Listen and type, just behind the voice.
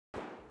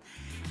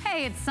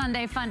Hey, it's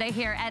Sunday Fun Day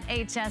here at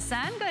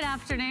HSN. Good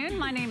afternoon.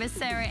 My name is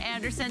Sarah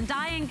Anderson.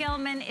 Diane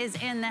Gilman is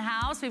in the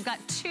house. We've got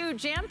 2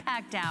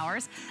 jam-packed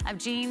hours of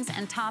jeans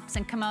and tops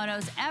and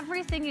kimonos,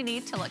 everything you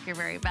need to look your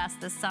very best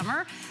this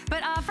summer.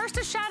 But first,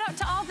 a shout out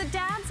to all the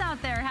dads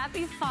out there.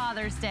 Happy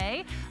Father's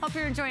Day. Hope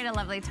you're enjoying a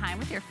lovely time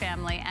with your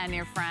family and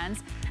your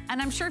friends.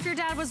 And I'm sure if your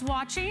dad was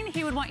watching,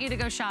 he would want you to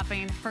go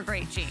shopping for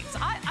great jeans.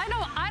 I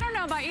don't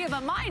know about you,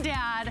 but my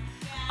dad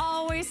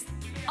always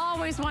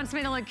wants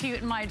me to look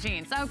cute in my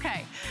jeans.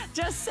 Okay,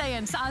 just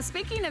saying. So,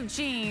 speaking of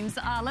jeans,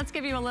 let's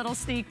give you a little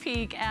sneak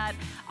peek at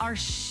our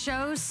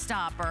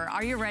showstopper.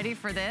 Are you ready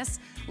for this?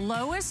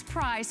 Lowest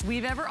price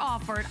we've ever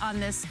offered on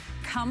this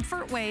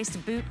comfort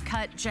waist boot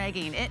cut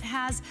jegging. It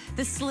has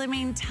the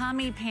slimming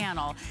tummy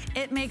panel.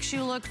 It makes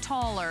you look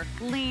taller,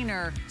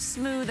 leaner,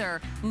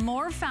 smoother,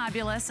 more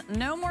fabulous,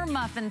 no more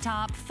muffin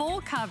top,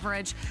 full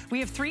coverage. We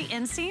have 3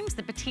 inseams,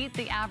 the petite,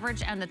 the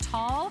average, and the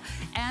tall,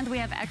 and we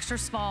have extra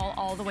small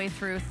all the way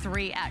through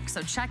 3X.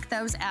 So check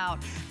those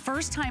out.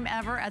 First time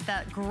ever at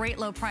that great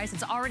low price.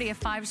 It's already a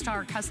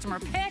 5-star customer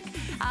pick.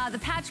 The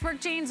patchwork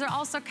jeans are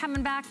also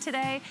coming back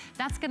today.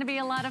 That's gonna be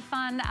a lot of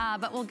fun,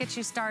 but we'll get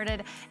you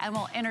started and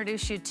we'll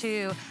introduce you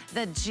to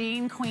the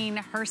jean queen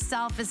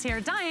herself is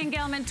here. Diane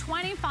Gilman,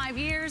 25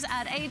 years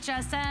at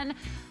HSN,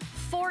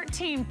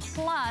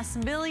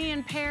 14+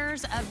 million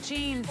pairs of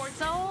jeans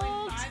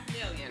sold.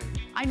 14.5 million.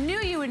 I knew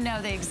you would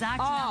know the exact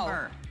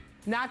number.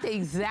 Not the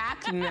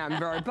exact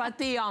number, but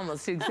the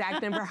almost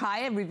exact number.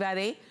 Hi,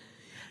 everybody.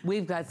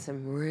 We've got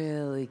some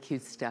really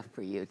cute stuff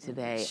for you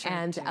today,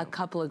 and a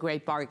couple of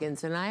great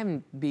bargains, and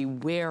I'm be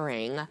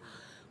wearing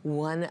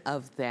one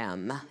of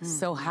them.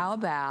 So how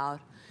about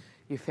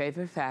your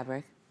favorite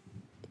fabric,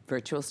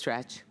 virtual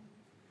stretch,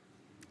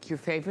 your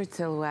favorite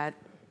silhouette,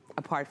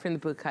 apart from the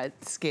boot cut,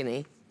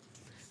 skinny,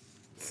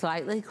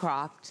 slightly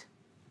cropped,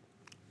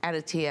 at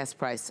a TS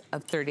price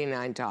of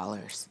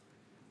 $39.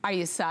 Are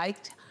you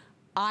psyched?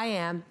 I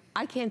am.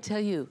 I can't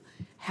tell you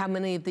how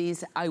many of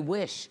these I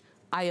wish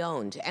I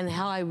owned and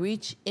how I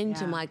reach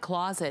into my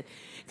closet,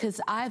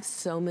 because I have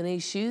so many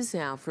shoes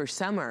now for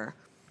summer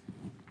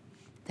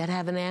that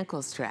have an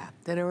ankle strap,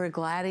 that are a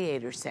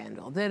gladiator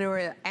sandal, that are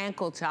an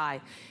ankle tie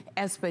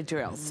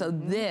espadrille. So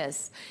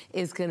this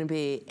is gonna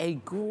be a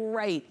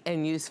great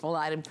and useful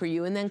item for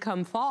you. And then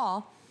come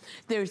fall,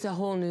 there's a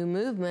whole new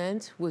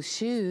movement with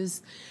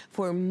shoes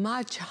for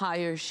much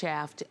higher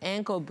shaft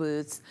ankle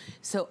boots.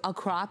 So a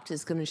cropped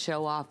is gonna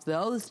show off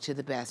those to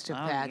the best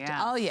effect.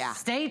 Oh yeah.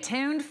 Stay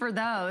tuned for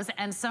those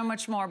and so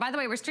much more. By the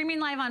way, we're streaming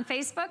live on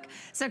Facebook,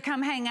 so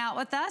come hang out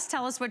with us.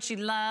 Tell us what you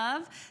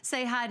love.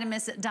 Say hi to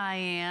Miss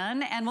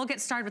Diane, and we'll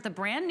get started with a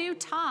brand new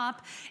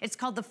top. It's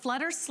called the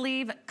Flutter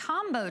Sleeve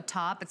Combo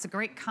Top. It's a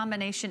great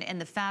combination in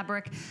the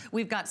fabric.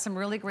 We've got some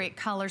really great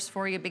colors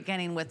for you,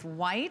 beginning with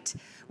white.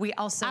 We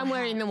also I'm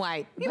wearing the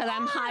white, but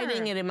I'm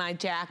hiding it in my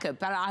jacket.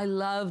 But I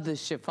love the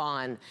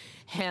chiffon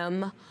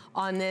hem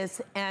on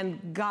this.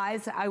 And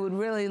guys, I would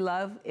really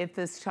love if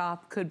this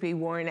top could be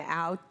worn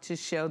out to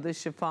show the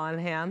chiffon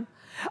hem.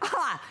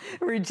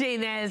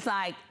 Regina is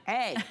like,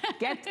 hey,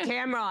 get the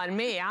camera on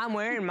me. I'm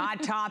wearing my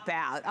top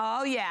out.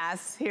 Oh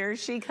yes, here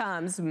she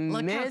comes.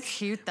 Look how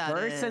cute that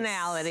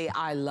personality. is.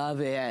 I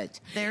love it.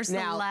 There's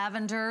now, the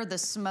lavender, the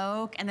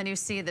smoke, and then you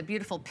see the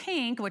beautiful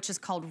pink, which is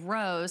called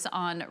rose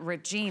on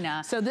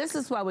Regina. So this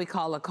is what we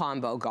call a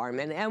combo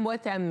garment. And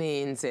what that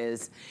means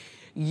is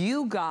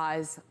you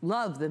guys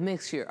love the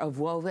mixture of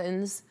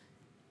wovens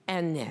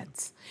and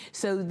knits.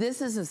 So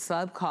this is a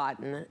slub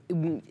cotton,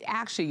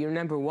 actually your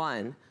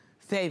 #1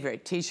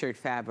 favorite t-shirt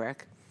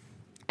fabric,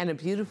 and a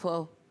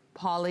beautiful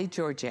poly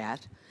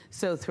georgette.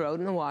 So throw it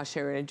in the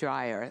washer and a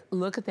dryer.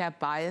 Look at that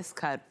bias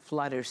cut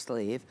flutter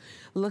sleeve.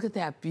 Look at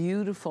that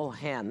beautiful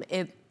hem.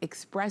 It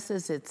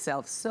expresses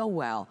itself so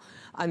well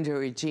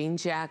under a jean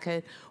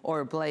jacket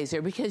or a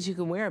blazer, because you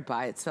can wear it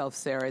by itself,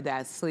 Sarah.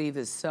 That sleeve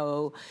is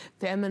so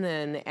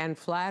feminine and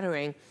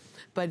flattering.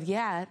 But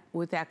yet,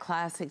 with that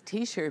classic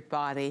t-shirt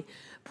body,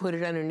 put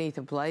it underneath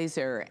a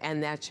blazer,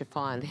 and that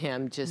chiffon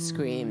hem just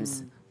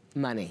screams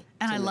money.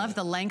 And I love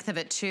the length of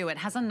it too. It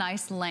has a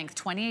nice length,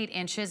 28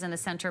 inches in the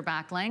center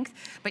back length,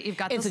 but you've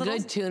got this little...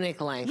 It's a good tunic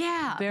length.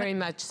 Yeah. Very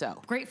much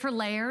so. Great for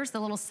layers.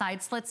 The little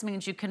side slits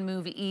means you can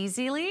move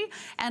easily.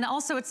 And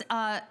also it's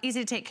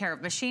easy to take care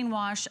of. Machine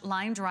wash,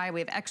 line dry.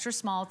 We have extra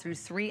small through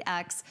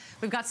 3X.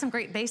 We've got some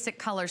great basic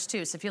colors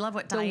too. So if you love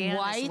what Diane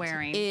is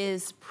wearing. The white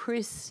is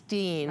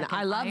pristine. Like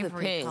I love the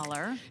pink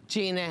color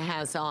Gina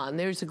has on.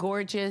 There's a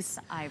gorgeous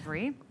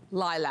ivory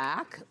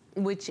lilac,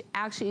 which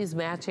actually is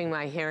matching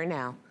my hair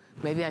now.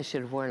 Maybe I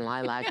should have worn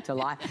lilac to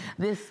lilac.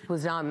 This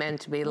was not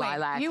meant to be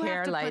lilac hair, ladies. You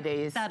have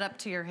to put that up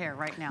to your hair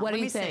right now. What do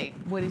you think?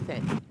 What do you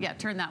think? Yeah,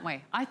 turn that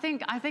way. I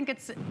think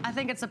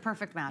it's a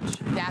perfect match.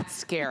 That's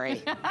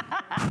scary.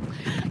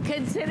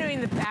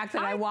 Considering the fact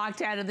that I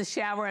walked out of the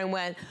shower and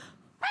went,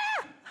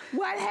 ah,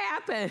 what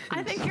happened?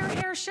 I think your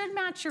hair should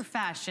match your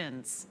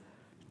fashions.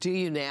 Do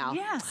you now?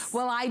 Yes.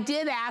 Well, I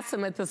did ask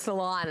them at the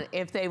salon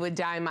if they would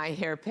dye my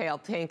hair pale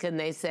pink, and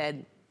they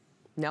said,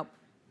 nope.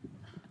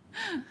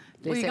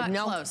 Well, you got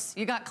close.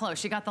 You got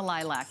close. You got the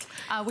lilac.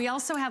 We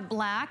also have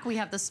black. We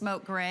have the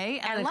smoke gray.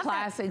 And a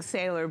classic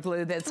sailor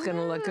blue that's going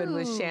to look good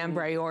with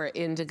chambray or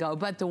indigo.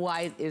 But the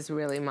white is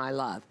really my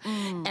love.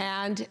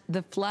 And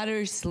the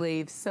flutter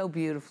sleeve, so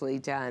beautifully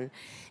done.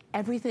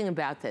 Everything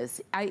about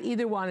this, I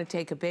either want to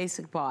take a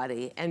basic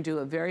body and do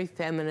a very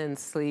feminine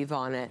sleeve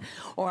on it,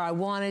 or I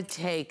want to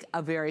take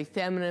a very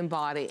feminine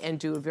body and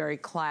do a very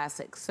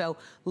classic. So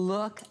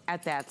look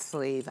at that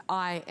sleeve.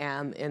 I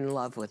am in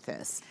love with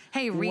this.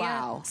 Hey,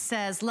 Rhea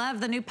says, love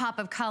the new pop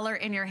of color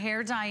in your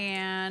hair,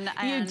 Diane.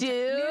 You do?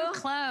 New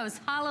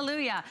clothes,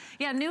 hallelujah.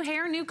 Yeah, new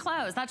hair, new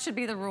clothes. That should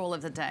be the rule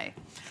of the day.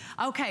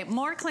 Okay,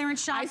 more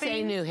clearance shopping. I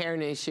say new hair,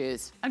 new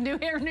shoes. A new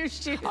hair, new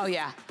shoes. Oh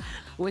yeah.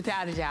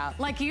 Without a doubt.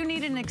 Like you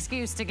need an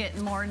excuse to get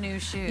more new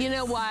shoes. You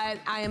know what?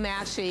 I'm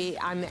actually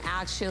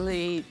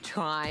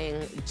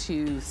trying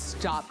to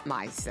stop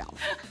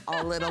myself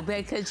a little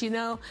bit because, you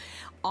know,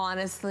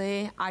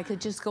 honestly, I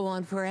could just go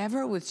on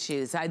forever with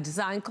shoes. I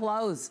design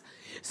clothes.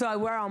 So I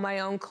wear all my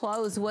own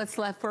clothes. What's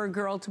left for a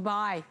girl to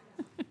buy?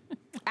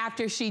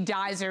 After she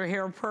dyes her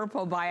hair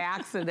purple by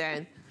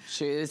accident.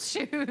 Shoes.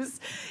 Shoes.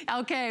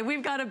 Okay,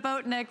 we've got a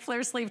boat neck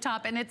flare sleeve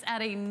top and it's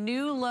at a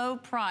new low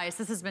price.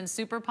 This has been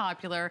super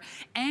popular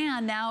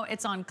and now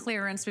it's on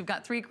clearance. We've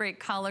got 3 great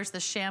colors, the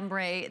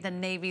chambray, the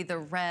navy, the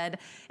red.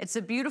 It's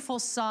a beautiful,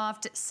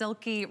 soft,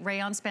 silky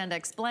rayon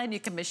spandex blend. You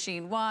can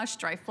machine wash,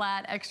 dry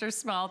flat, extra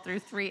small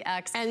through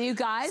 3X. And you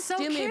guys, so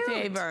do me a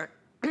favor.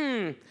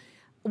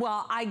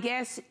 Well, I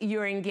guess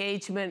your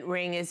engagement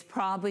ring is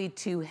probably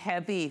too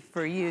heavy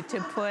for you to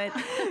put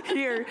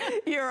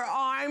your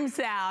arms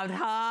out,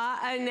 huh,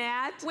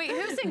 Annette? Wait,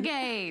 who's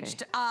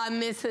engaged?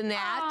 Miss Annette.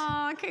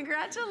 Oh,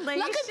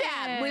 congratulations. Look at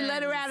that. We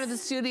let her out of the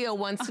studio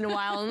once in a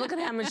while, and look at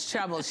how much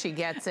trouble she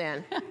gets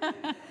in.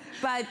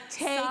 But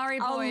take Sorry,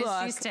 boys, a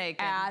look she's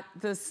taken. at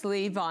the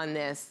sleeve on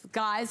this.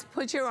 Guys,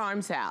 put your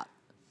arms out.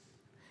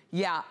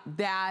 Yeah,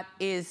 that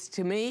is,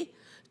 to me,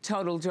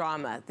 total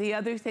drama. The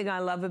other thing I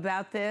love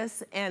about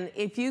this, and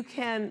if you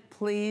can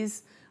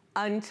please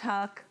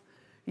untuck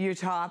your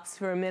tops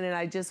for a minute,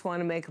 I just want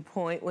to make a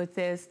point with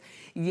this.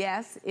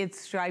 Yes, it's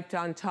striped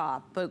on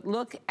top, but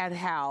look at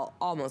how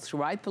almost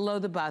right below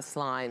the bust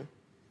line,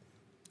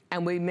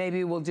 and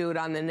maybe we'll do it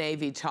on the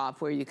navy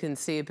top where you can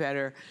see it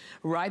better.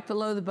 Right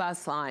below the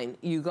bust line,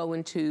 you go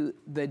into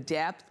the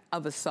depth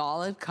of a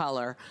solid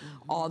color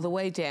all the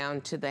way down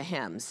to the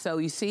hem. So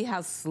you see how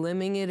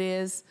slimming it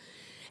is?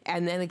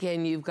 And then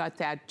again, you've got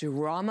that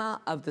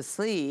drama of the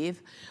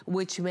sleeve,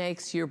 which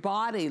makes your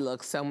body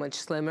look so much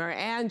slimmer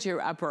and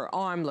your upper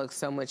arm look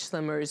so much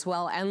slimmer as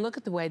well. And look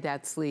at the way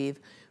that sleeve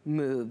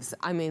moves.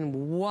 I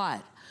mean,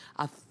 what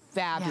a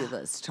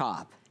fabulous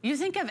top. You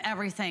think of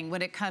everything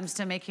when it comes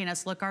to making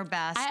us look our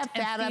best. I have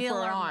fat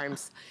upper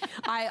arms.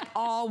 I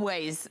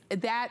always,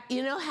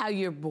 you know how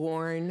you're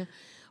born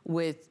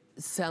with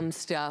some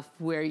stuff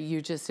where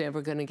you're just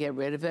never gonna get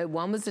rid of it.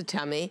 One was a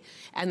tummy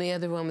and the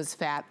other one was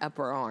fat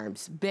upper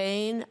arms.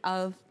 Bane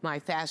of my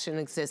fashion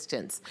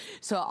existence.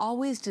 So I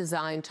always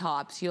design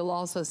tops. You'll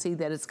also see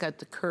that it's got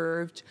the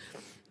curved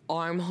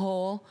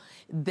armhole.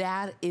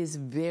 That is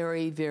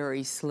very,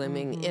 very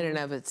slimming in and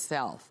of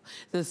itself.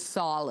 The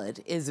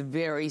solid is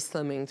very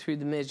slimming through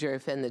the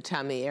midriff and the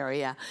tummy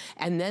area.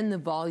 And then the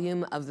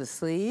volume of the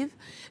sleeve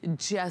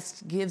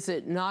just gives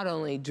it not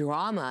only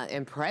drama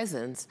and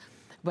presence,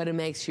 but it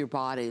makes your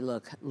body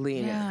look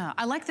leaner. Yeah,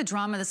 I like the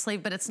drama of the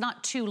sleeve, but it's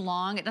not too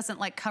long. It doesn't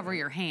like cover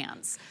your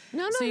hands.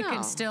 So you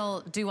can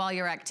still do all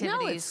your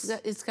activities. No,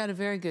 it's got a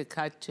very good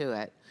cut to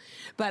it.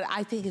 But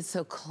I think it's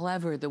so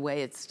clever the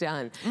way it's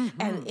done.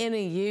 And in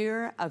a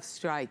year of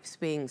stripes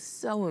being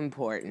so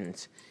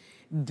important,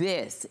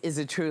 this is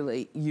a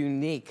truly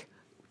unique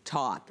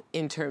top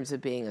in terms of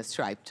being a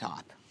striped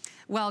top.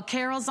 Well,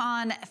 Carol's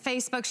on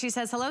Facebook. She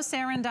says, hello,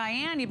 Sarah and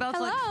Diane. You both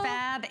look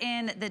fab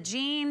in the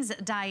jeans.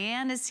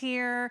 Diane is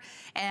here.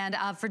 And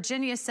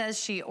Virginia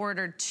says she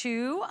ordered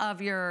 2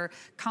 of your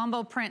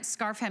combo print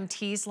scarf hem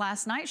tees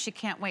last night. She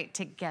can't wait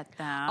to get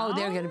them. Oh,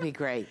 they're going to be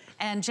great.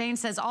 And Jane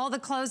says, all the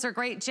clothes are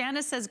great.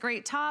 Janice says,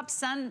 great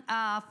tops.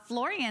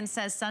 Florian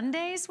says,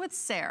 Sundays with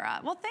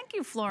Sarah. Well, thank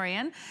you,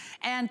 Florian.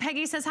 And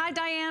Peggy says, hi,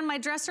 Diane. My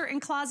dresser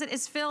and closet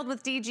is filled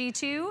with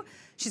DG2.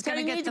 She's going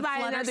to get the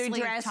flutter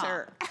sleeve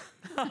dresser.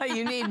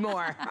 You need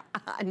more,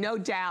 no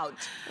doubt.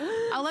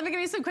 Let me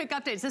give you some quick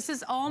updates. This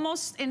is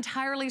almost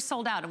entirely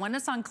sold out. And when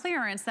it's on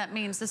clearance, that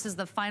means this is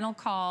the final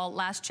call,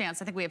 last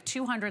chance. I think we have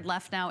 200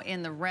 left now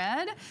in the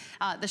red.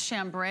 The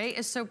chambray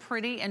is so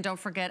pretty. And don't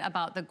forget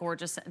about the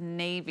gorgeous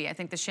navy. I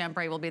think the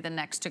chambray will be the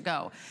next to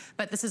go.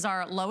 But this is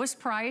our lowest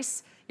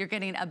price. You're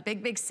getting a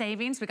big, big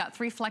savings. We got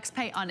 3 flex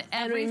pay on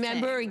everything.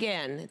 And remember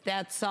again,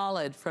 that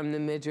solid from the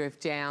midriff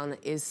down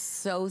is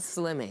so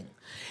slimming.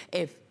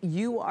 If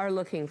you are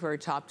looking for a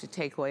top to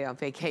take away on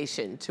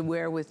vacation, to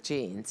wear with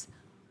jeans,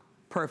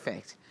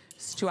 perfect.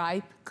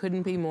 Stripe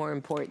couldn't be more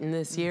important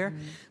this year.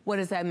 What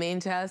does that mean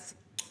to us?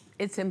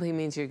 It simply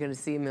means you're gonna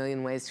see a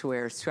million ways to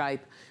wear a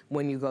stripe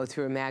when you go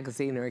through a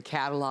magazine or a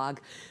catalog.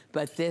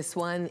 But this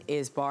one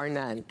is bar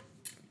none.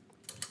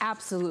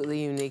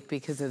 Absolutely unique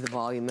because of the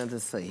volume of the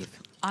sleeve.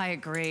 I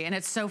agree, and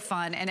it's so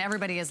fun, and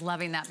everybody is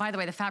loving that. By the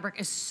way, the fabric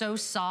is so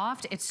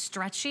soft, it's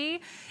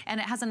stretchy, and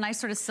it has a nice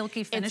sort of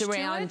silky finish to it. It's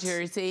a round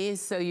jersey,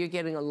 so you're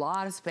getting a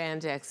lot of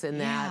spandex in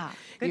that.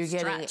 Good you're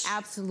stretch. Getting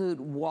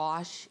absolute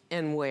wash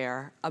and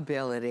wear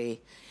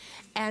ability.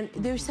 And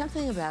there's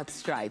something about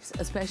stripes,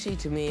 especially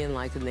to me in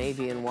like a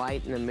navy and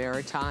white and a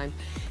maritime,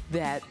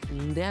 that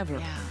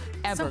never,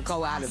 ever so go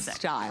classic, out of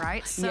style.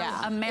 Right? So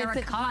Americana.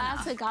 It's a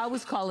classic. I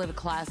always call it a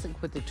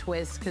classic with a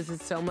twist because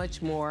it's so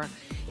much more,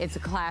 it's a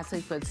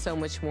classic, but so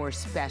much more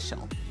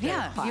special.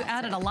 Yeah, you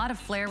added a lot of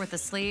flair with the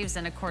sleeves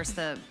and of course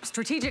the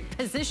strategic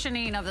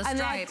positioning of the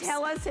stripes. And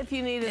tell us if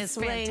you need a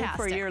sling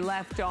for your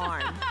left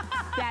arm.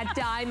 That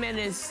diamond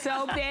is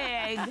so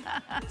big. Or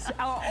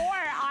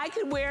I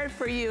could wear it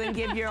for you and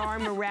give your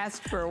arm a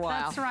rest for a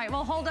while. That's right.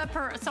 We'll hold up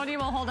Sonia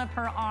will hold up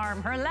her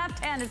arm. Her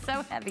left hand is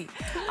so heavy.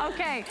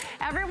 Okay,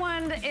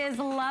 everyone is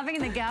loving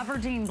the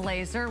gabardine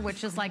blazer,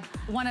 which is like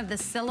one of the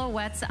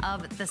silhouettes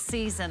of the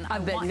season. I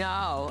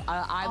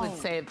would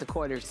say of the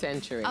quarter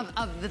century.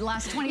 Of the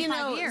last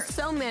 25 years.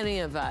 So many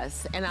of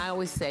us, and I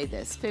always say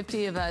this,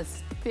 50 of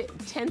us,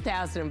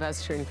 10,000 of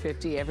us turn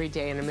 50 every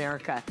day in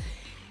America.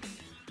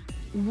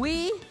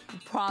 We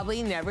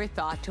probably never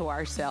thought to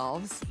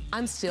ourselves,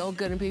 I'm still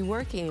gonna be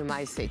working in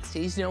my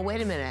 60s. No,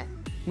 wait a minute,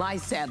 my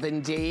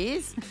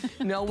 70s.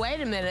 No, wait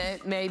a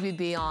minute, maybe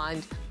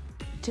beyond.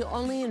 To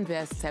only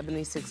invest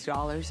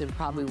 $76 in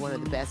probably one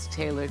of the best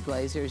tailored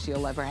blazers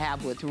you'll ever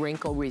have with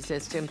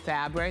wrinkle-resistant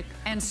fabric.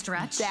 And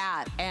stretch.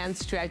 That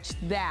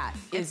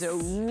is a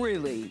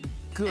really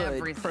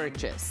good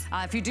purchase.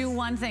 If you do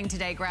one thing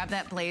today, grab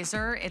that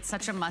blazer. It's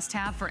such a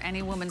must-have for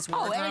any woman's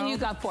wardrobe. Oh, and you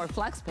got 4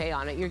 flex pay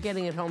on it. You're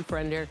getting it home for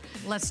under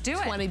Let's do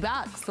it. 20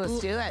 bucks. Let's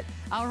do it.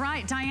 All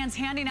right, Diane's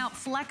handing out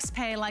flex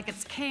pay like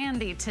it's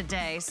candy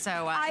today, so.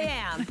 I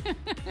am.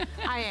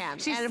 I am.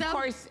 She's and of so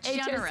course,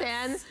 generous.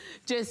 HSN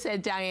just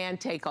said Diane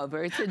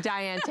takeover. It's a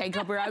Diane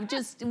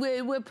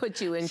takeover. We'll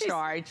put you in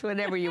charge,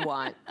 whatever you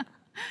want.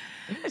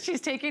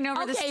 She's taking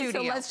over the studio.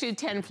 Okay, so let's do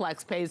 10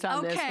 flex pays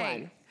on this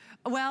one.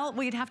 Well,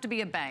 we'd have to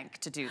be a bank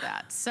to do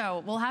that.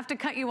 So we'll have to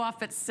cut you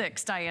off at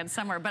 6, Diane,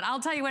 somewhere. But I'll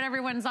tell you what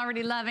everyone's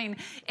already loving.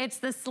 It's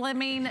the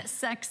slimming,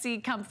 sexy,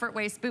 comfort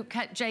waist boot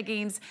cut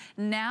jeggings.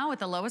 Now at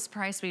the lowest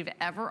price we've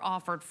ever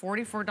offered,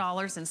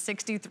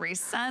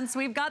 $44.63.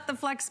 We've got the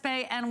flex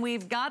pay and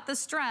we've got the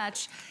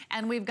stretch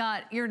and we've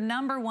got your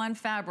 #1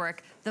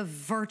 fabric, the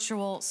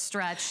virtual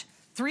stretch.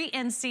 3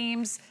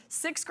 inseams,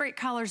 6 great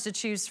colors to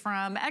choose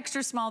from,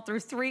 extra small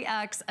through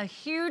 3X, a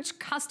huge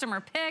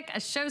customer pick, a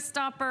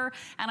showstopper,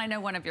 and I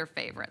know one of your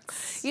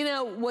favorites. You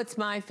know, what's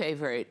my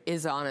favorite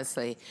is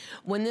honestly,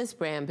 when this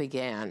brand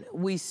began,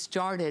 we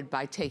started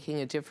by taking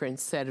a different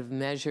set of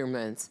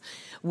measurements.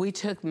 We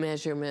took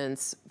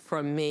measurements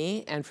from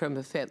me and from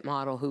a fit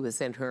model who was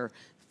in her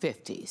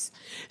 50s.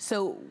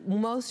 So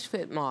most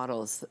fit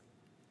models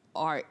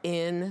are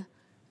in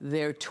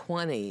their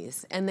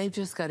 20s, and they've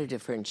just got a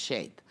different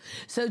shape.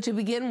 So to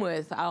begin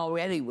with, I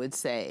already would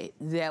say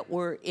that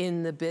we're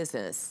in the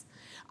business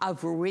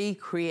of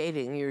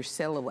recreating your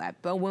silhouette.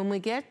 But when we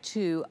get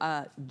to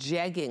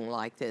jegging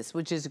like this,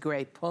 which is a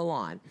great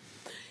pull-on,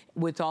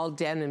 with all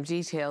denim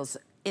details,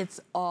 it's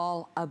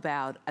all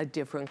about a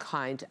different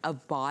kind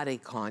of body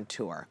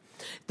contour.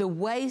 The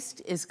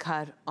waist is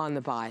cut on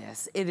the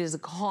bias. It is a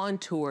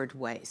contoured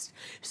waist.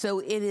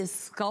 So it is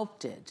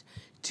sculpted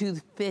to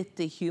fit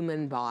the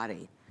human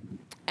body.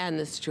 And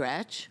the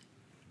stretch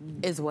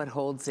is what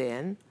holds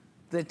in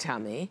the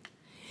tummy.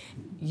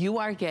 You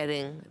are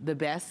getting the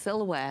best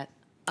silhouette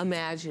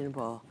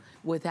imaginable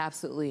with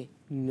absolutely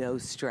no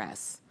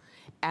stress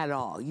at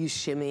all. You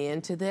shimmy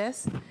into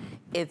this.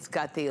 It's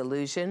got the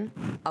illusion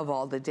of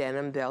all the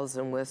denim bells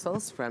and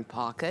whistles, front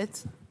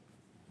pockets.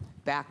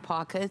 Back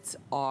pockets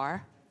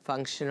are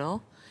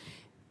functional.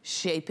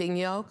 Shaping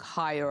yoke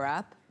higher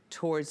up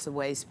towards the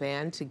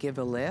waistband to give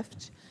a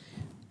lift.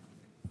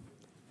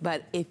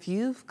 But if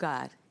you've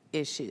got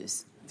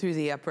issues through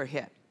the upper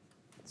hip,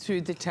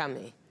 through the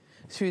tummy,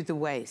 through the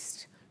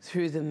waist,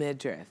 through the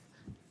midriff,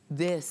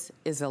 this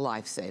is a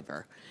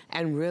lifesaver.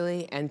 And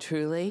really and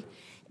truly,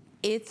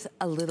 it's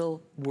a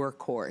little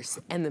workhorse.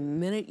 And the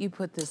minute you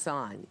put this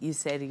on, you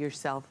say to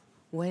yourself,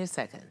 wait a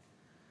second,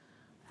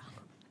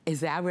 is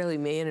that really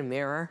me in a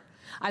mirror?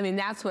 I mean,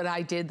 that's what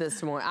I did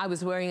this morning. I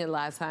was wearing it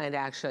last night,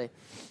 actually.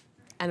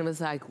 And it was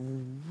like,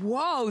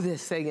 whoa,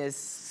 this thing is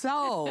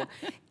so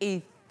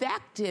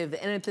effective,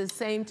 and at the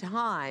same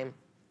time,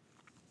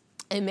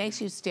 it makes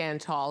you stand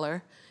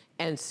taller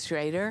and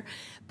straighter,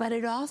 but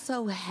it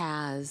also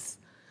has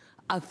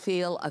a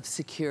feel of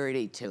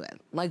security to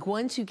it. Like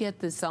once you get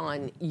this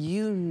on,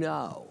 you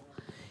know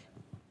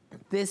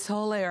this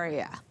whole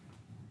area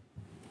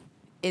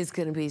is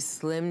gonna be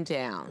slimmed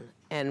down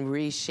and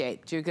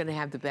reshaped. You're gonna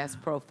have the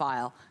best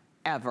profile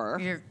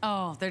ever.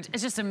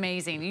 It's just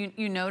amazing.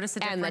 You notice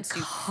the difference, and the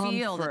you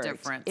feel the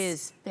difference.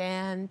 Is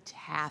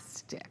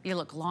fantastic. You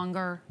look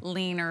longer,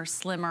 leaner,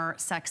 slimmer,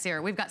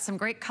 sexier. We've got some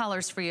great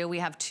colors for you. We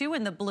have 2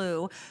 in the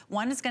blue.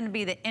 One is gonna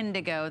be the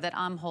indigo that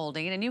I'm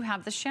holding, and you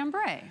have the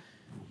chambray.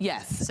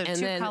 Yes. So and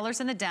 2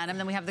 colors in the denim,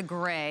 then we have the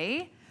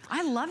gray.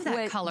 I love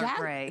that color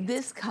gray.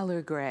 This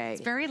color gray.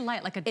 It's very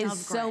light, like a dove gray.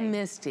 It's so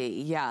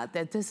misty, yeah,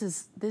 that this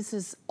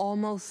is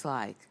almost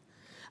like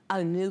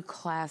a new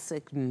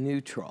classic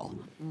neutral.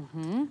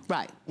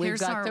 Right, we've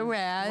got the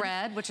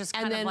red. Which is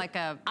kind of like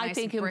a nice I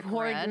think brick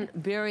red.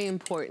 Very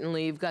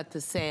importantly, you've got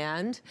the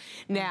sand.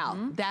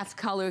 Now, that's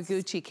color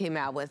Gucci came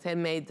out with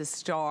and made the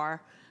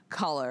star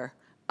color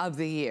of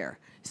the year.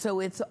 So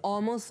it's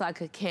almost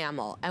like a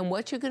camel. And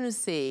what you're gonna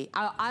see,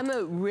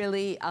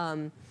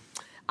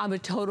 I'm a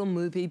total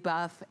movie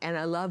buff, and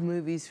I love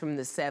movies from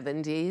the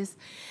 70s.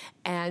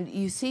 And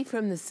you see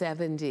from the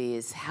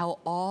 70s how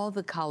all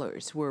the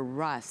colors were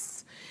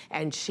rusts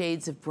and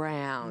shades of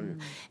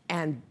brown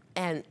and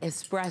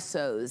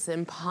espressos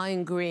and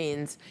pine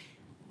greens.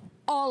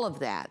 All of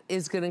that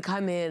is gonna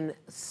come in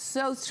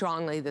so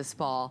strongly this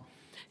fall,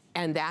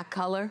 and that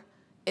color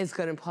is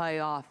gonna play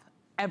off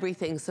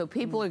everything. So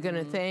people are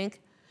gonna think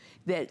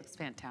that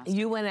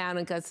you went out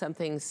and got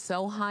something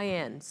so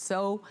high-end,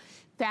 so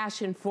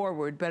fashion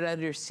forward, but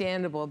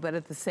understandable, but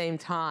at the same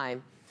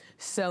time,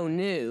 so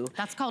new.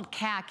 That's called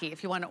khaki,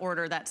 if you want to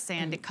order that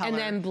sandy color. And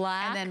then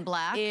black. And then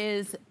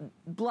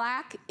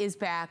black is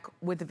back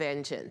with a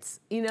vengeance.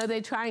 You know, they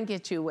try and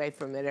get you away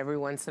from it every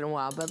once in a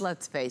while, but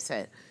let's face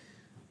it,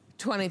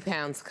 20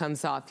 pounds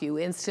comes off you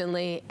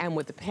instantly, and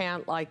with a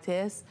pant like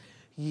this,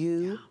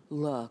 you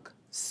look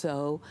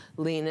so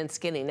lean and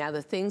skinny. Now,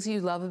 the things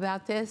you love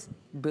about this,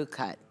 boot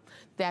cut.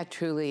 That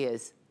truly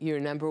is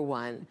your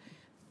 #1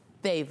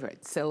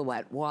 favorite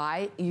silhouette.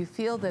 Why? You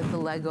feel that the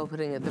leg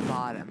opening at the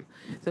bottom,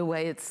 the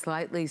way it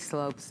slightly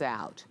slopes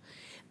out,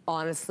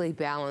 honestly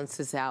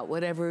balances out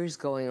whatever is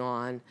going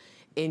on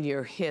in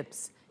your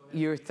hips,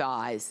 your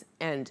thighs,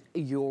 and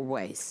your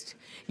waist.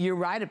 You're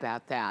right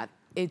about that.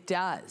 It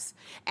does.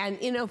 And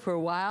you know, for a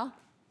while,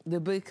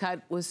 the boot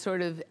cut was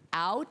sort of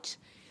out,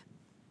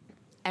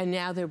 and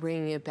now they're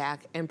bringing it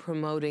back and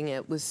promoting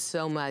it with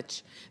so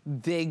much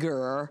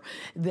vigor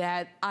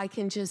that I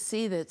can just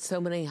see that so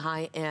many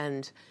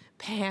high-end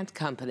pant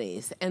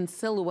companies and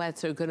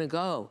silhouettes are gonna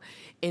go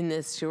in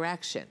this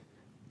direction.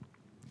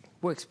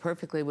 Works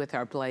perfectly with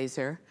our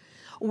blazer,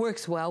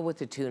 works well with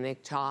the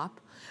tunic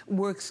top,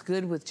 works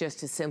good with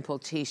just a simple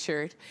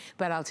t-shirt,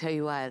 but I'll tell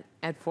you what,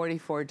 at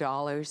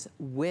 $44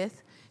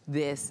 with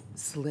this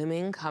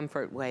slimming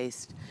comfort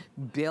waist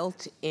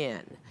built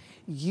in,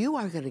 you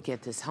are gonna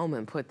get this home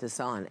and put this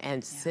on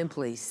and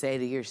simply say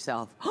to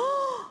yourself,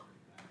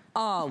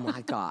 oh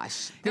my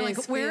gosh. You're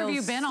like, where have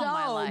you been all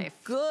my life?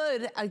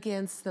 Good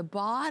against the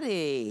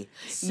body.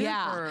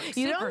 Super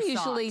you don't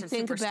usually soft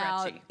think and super about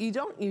stretchy. you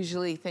don't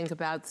usually think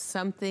about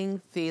something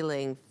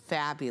feeling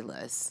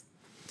fabulous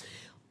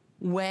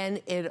when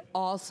it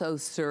also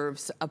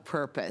serves a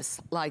purpose,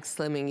 like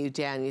slimming you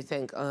down. You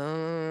think, oh,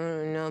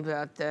 I don't know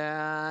about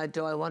that.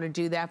 Do I want to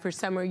do that for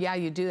summer? Yeah,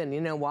 you do. And you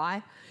know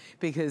why?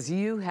 Because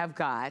you have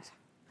got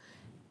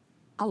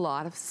a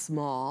lot of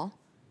small,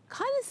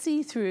 kind of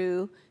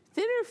see-through,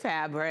 thinner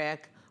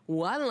fabric,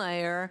 one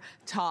layer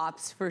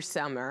tops for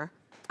summer.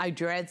 I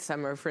dread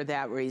summer for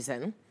that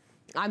reason.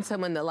 I'm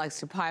someone that likes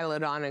to pile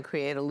it on and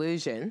create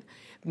illusion.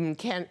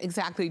 Can't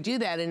exactly do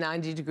that in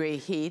 90-degree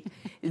heat.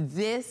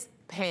 This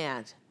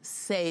pant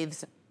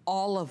saves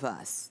all of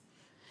us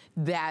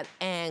that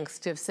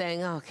angst of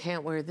saying, oh,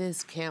 can't wear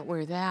this, can't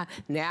wear that.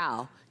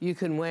 Now you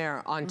can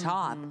wear on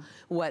top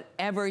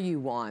whatever you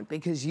want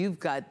because you've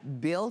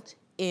got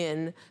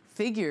built-in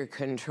figure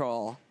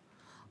control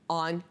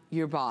on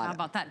your body. How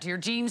about that? Do your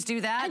jeans do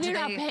that? And you're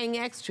not paying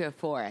extra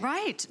for it.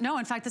 Right. No,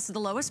 in fact, this is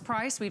the lowest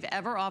price we've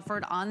ever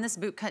offered on this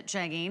boot cut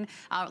jegging.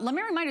 Let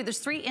me remind you, there's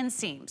 3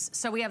 inseams.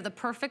 So we have the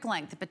perfect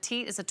length. The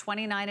petite is a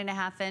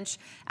 29.5 inch,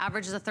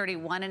 average is a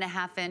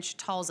 31.5 inch,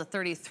 tall is a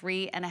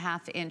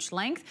 33.5 inch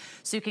length.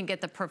 So you can get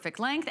the perfect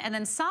length. And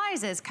then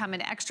sizes come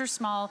in extra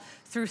small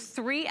through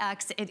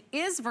 3X. It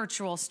is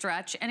virtual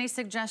stretch. Any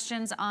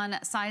suggestions on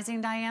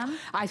sizing, Diane?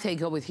 I say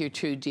go with your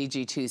true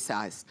DG2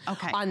 size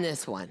on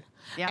this one.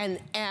 Yep.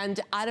 And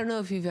I don't know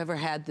if you've ever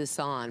had this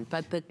on,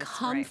 but the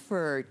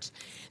comfort,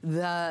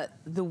 the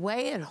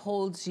way it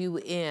holds you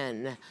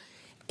in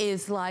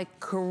is like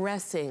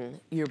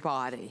caressing your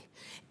body.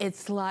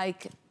 It's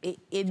like,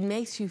 it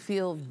makes you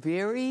feel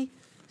very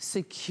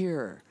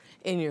secure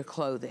in your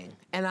clothing.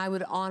 And I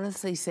would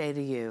honestly say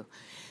to you,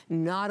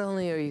 not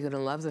only are you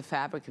gonna love the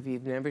fabric if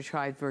you've never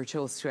tried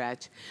virtual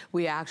stretch,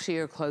 we actually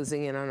are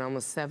closing in on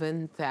almost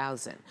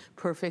 7,000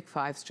 perfect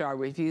 5-star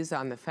reviews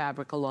on the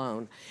fabric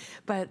alone.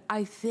 But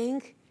I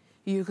think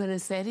you're gonna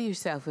say to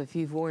yourself, if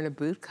you've worn a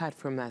boot cut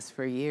from us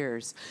for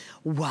years,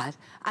 what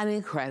an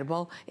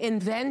incredible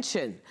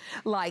invention.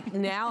 Like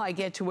now I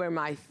get to wear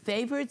my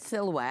favorite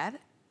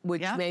silhouette,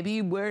 which maybe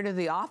you wear to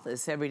the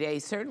office every day,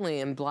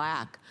 certainly in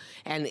black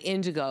and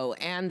indigo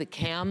and the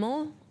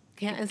camel.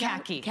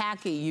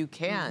 Khaki, you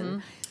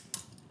can.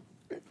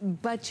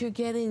 But you're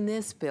getting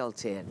this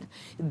built in,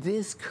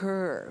 this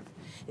curve.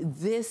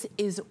 This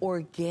is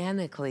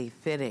organically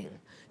fitting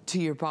to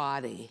your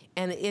body.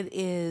 And it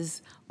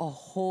is a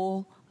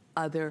whole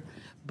other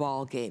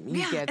ball game.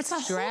 You get it's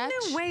stretch. a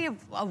whole new way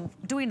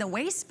of doing the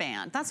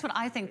waistband. That's what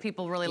I think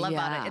people really love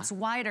about it. It's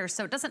wider,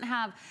 so it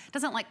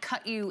doesn't like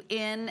cut you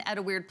in at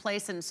a weird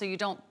place, and so you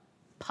don't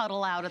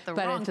puddle out at the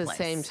wrong place. But at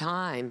the same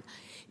time,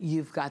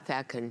 you've got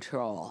that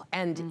control.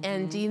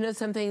 And you know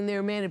something,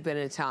 there may have been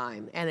a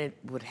time, and it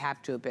would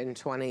have to have been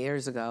 20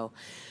 years ago,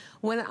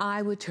 when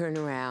I would turn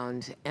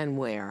around and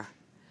wear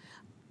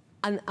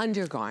an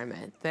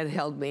undergarment that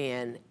held me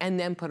in and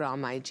then put on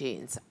my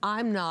jeans.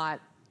 I'm not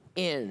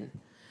in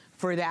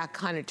for that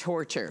kind of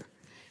torture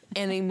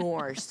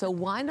anymore. So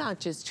why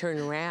not just turn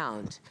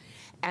around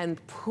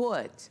and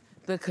put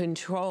the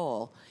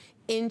control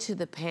into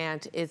the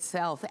pant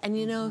itself? And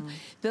you know,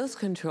 those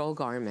control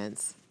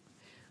garments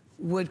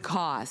would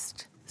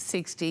cost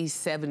 $60,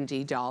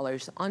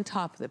 $70 on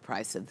top of the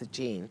price of the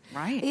jean.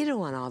 Right. You don't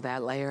want all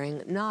that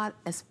layering, not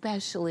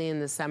especially in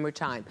the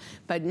summertime.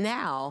 But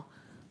now,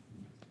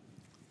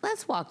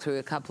 let's walk through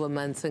a couple of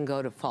months and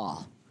go to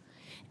fall.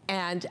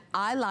 And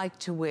I like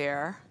to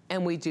wear,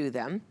 and we do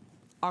them,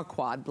 our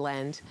quad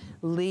blend,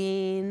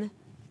 lean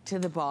to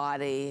the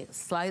body,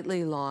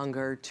 slightly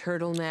longer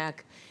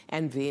turtleneck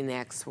and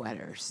V-neck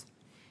sweaters.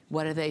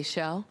 What do they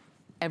show?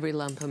 Every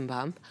lump and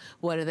bump.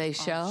 What do they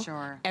show? Oh,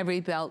 sure. Every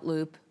belt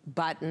loop,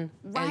 button,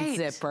 and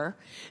zipper.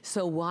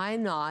 So why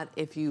not,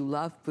 if you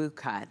love boot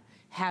cut,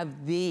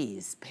 have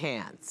these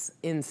pants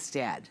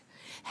instead?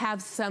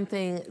 Have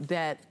something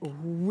that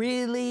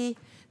really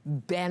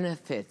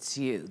benefits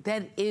you,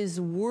 that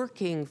is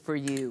working for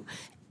you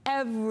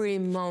every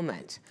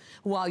moment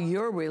while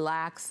you're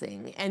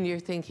relaxing and you're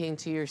thinking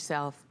to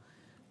yourself,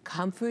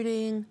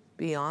 comforting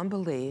beyond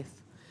belief,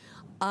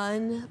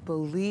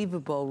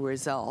 unbelievable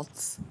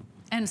results.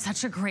 And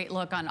such a great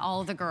look on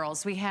all of the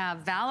girls. We have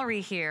Valerie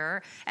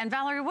here. And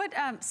Valerie, what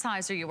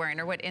size are you wearing,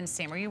 or what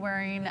inseam? Are you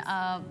wearing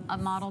a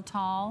model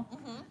tall?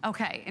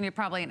 Okay, and you're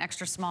probably an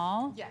extra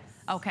small? Yes.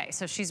 Okay,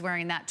 so she's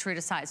wearing that true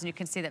to size. And you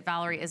can see that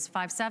Valerie is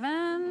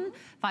 5'7"?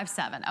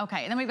 5'7",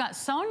 okay. And then we've got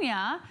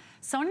Sonia.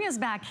 Sonia's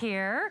back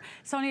here.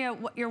 Sonia,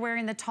 you're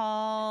wearing the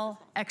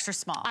tall, extra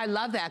small. I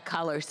love that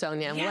color,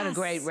 Sonia. Yes. What a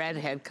great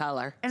redhead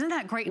color. Isn't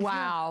that great?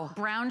 Wow.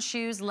 Brown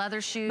shoes,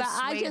 leather shoes, But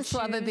I suede just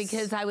love it shoes.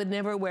 because I would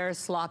never wear a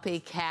sloppy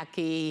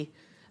khaki,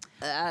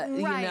 you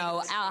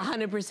know,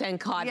 100%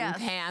 cotton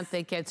pant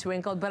that gets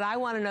wrinkled. But I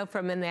want to know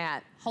from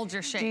Annette. Hold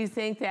your shape. Do you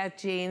think that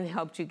jean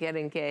helped you get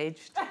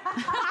engaged?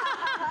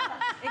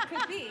 It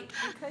could be.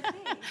 It could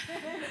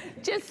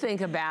be. Just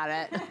think about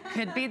it.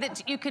 Could be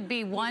that you could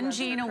be one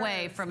jean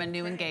away from a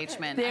new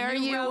engagement. There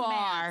you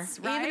romance,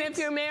 are, right? even if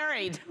you're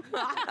married.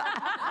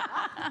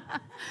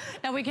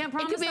 Now we can't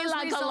promise It could be those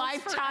like a results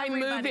Lifetime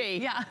for everybody.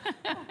 movie. Yeah.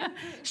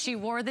 She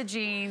wore the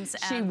jeans.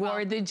 She and,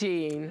 wore the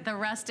jean. The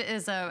rest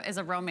is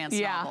a romance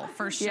novel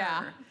for sure.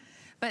 Yeah.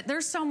 But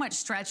there's so much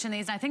stretch in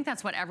these. I think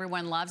that's what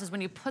everyone loves, is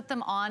when you put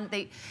them on,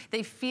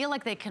 they feel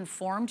like they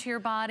conform to your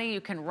body.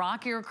 You can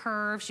rock your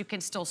curves. You can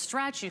still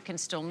stretch. You can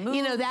still move.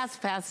 You know, that's a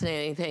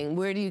fascinating thing.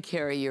 Where do you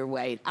carry your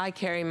weight? I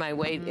carry my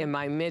weight in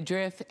my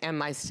midriff and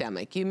my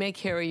stomach. You may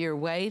carry your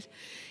weight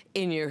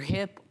in your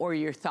hip or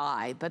your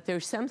thigh, but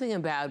there's something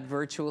about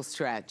virtual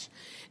stretch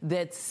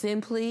that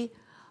simply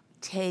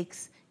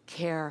takes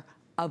care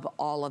of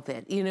all of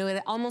it. You know,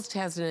 it almost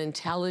has an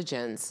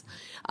intelligence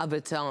of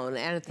its own.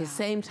 And at the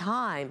same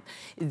time,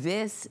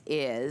 this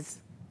is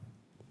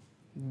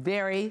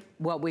very,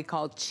 what we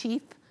call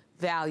cheap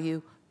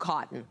value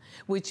cotton,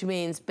 which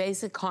means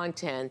basic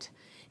content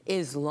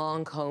is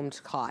long combed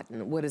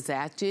cotton. What does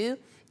that do?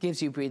 Gives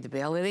you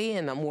breathability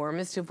in the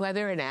warmest of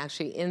weather and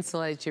actually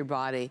insulates your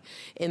body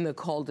in the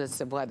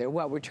coldest of weather.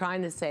 What we're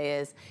trying to say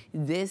is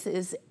this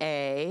is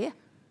a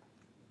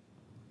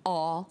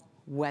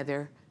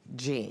all-weather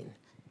jean.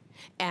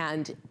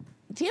 And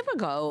do you ever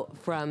go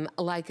from,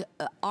 like,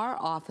 our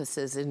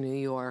offices in New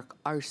York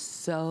are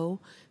so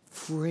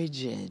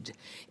frigid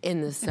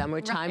in the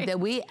summertime that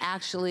we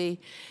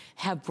actually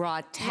have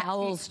brought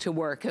towels to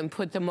work and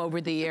put them over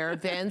the air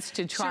vents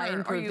to try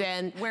and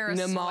prevent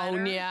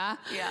pneumonia.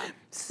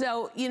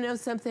 So, you know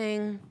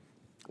something,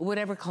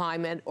 whatever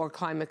climate or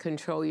climate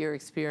control you're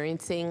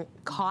experiencing,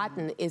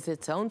 cotton is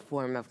its own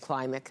form of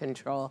climate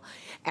control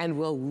and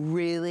will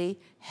really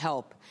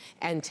help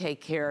and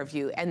take care of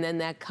you. And then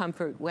that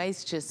comfort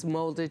waist just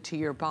molded to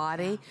your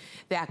body,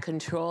 that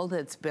control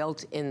that's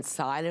built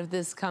inside of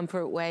this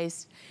comfort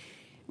waist,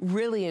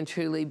 really and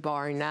truly,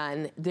 bar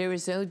none, there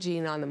is no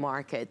jean on the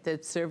market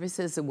that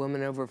services a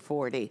woman over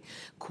 40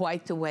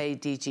 quite the way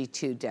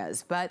DG2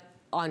 does. But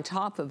on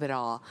top of it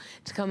all,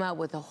 to come out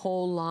with a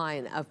whole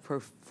line of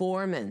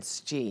performance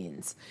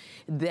jeans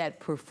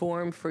that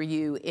perform for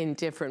you in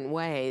different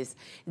ways.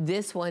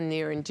 This one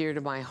near and dear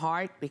to my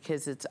heart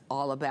because it's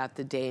all about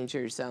the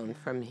danger zone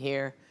from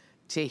here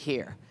to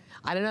here.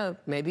 I don't know,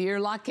 maybe you're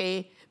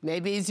lucky.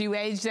 Maybe as you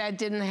age that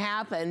didn't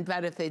happen,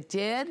 but if it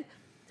did,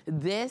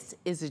 this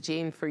is a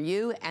jean for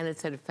you, and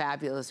it's at a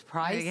fabulous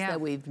price that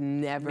we've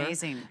never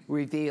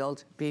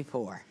revealed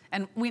before.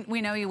 And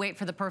we know you wait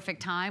for the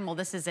perfect time. Well,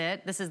 this is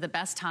it. This is the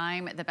best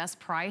time, the best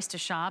price to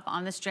shop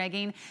on this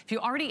jegging. If you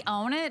already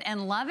own it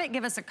and love it,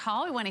 give us a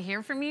call. We want to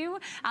hear from you.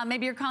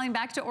 Maybe you're calling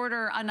back to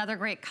order another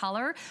great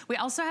color. We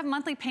also have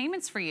monthly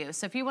payments for you.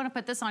 So if you want to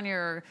put this on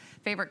your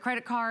favorite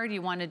credit card,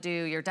 you want to do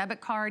your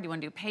debit card, you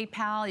want to do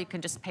PayPal, you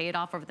can just pay it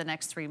off over the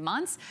next 3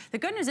 months. The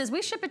good news is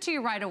we ship it to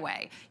you right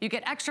away. You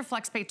get extra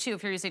flex pay too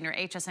if you're using your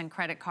HSN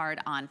credit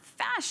card on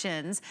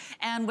fashions.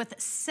 And with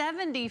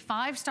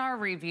 75-star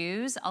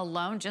reviews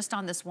alone, just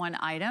on this one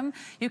item,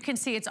 you can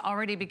see it's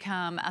already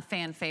become a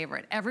fan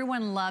favorite.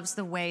 Everyone loves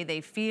the way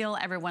they feel.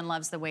 Everyone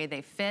loves the way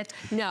they fit.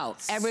 No,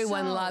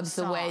 everyone loves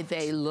the way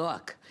they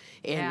look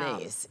in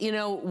these. You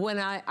know, when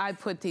I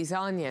put these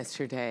on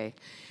yesterday,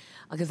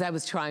 because I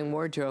was trying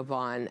wardrobe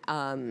on,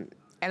 and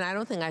I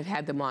don't think I've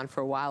had them on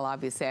for a while.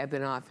 Obviously, I've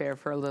been off air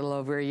for a little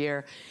over a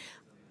year.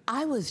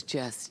 I was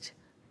just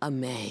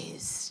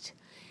amazed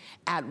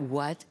at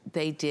what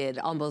they did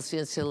almost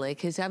instantly,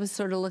 because I was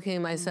sort of looking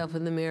at myself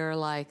in the mirror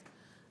like,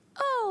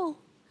 oh,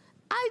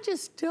 I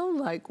just don't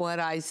like what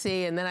I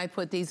see. And then I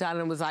put these on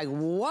and was like,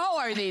 whoa,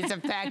 are these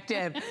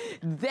effective?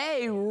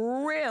 They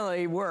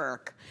really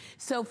work.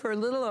 So for a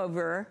little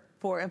over,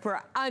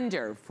 for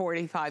under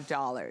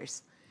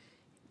 $45,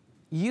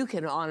 you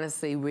can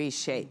honestly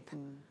reshape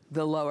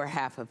the lower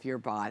half of your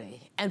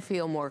body and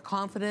feel more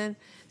confident,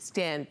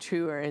 stand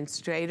truer and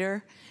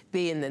straighter,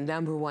 be in the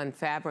 #1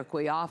 fabric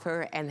we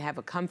offer, and have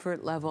a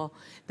comfort level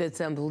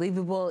that's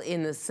unbelievable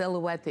in the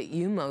silhouette that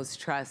you most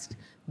trust,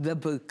 the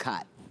boot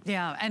cut.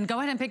 Yeah, and go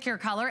ahead and pick your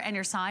color and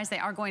your size. They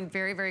are going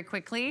very, very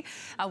quickly.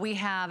 We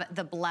have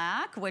the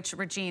black, which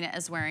Regina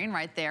is wearing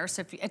right there. So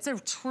if it's a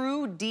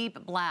true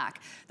deep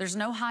black. There's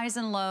no highs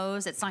and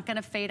lows. It's not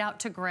gonna fade out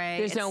to gray.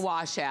 There's no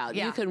washout.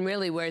 Yeah. You can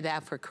really wear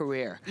that for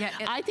career. Yeah,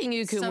 I think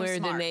you can wear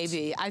the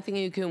navy. I think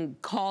you can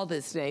call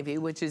this navy,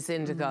 which is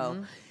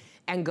indigo,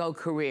 and go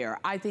career.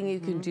 I think you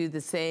can do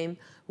the same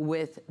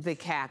with the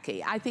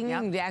khaki. I think you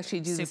can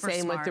actually do the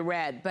same with the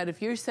red. But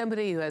if you're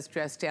somebody who has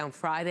dressed down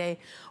Friday,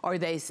 or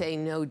they say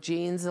no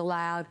jeans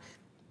allowed,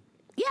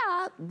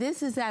 yeah,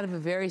 this is out of a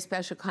very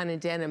special kind of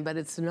denim, but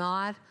it's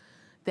not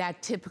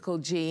that typical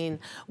jean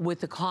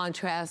with the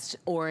contrast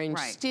orange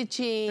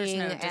stitching. There's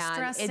no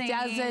distressing. And it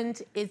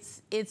doesn't,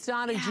 it's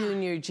not a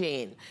junior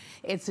jean.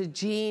 It's a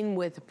jean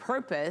with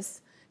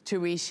purpose to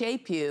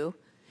reshape you,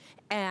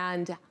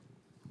 and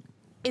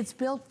it's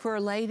built for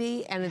a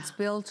lady, and it's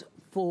built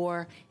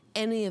for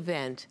any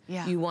event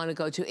you want to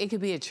go to. It could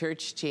be a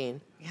church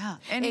jean. Yeah.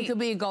 It could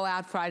be a go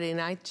out Friday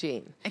night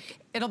jean.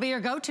 It'll be your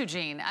go-to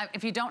jean.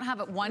 If you don't have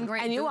it, one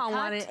great and you boot won't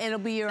cut want it. It'll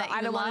be your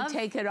I don't want to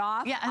take it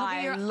off. Yeah,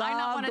 I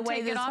love the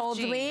way this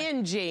holds me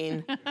in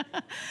jean.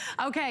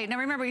 Okay, now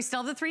remember, we still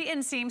have the 3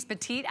 inseams,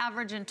 petite,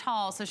 average, and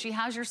tall. So she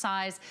has your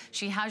size,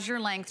 she has your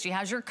length, she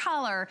has your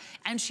color,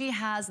 and she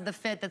has the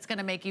fit that's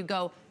gonna make you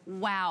go,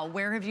 wow,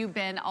 where have you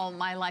been all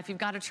my life? You've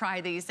got to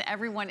try these.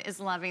 Everyone is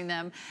loving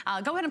them.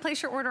 Go ahead and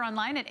place your order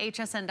online at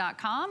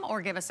hsn.com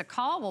or give us a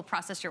call. We'll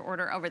process your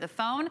order over the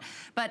phone.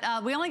 But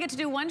we only get to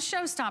do one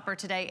showstopper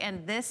today,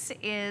 and this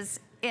is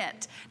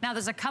it. Now,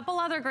 there's a couple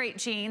other great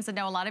jeans I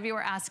know a lot of you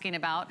are asking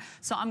about,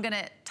 so I'm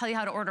gonna tell you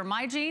how to order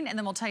my jean, and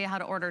then we'll tell you how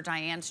to order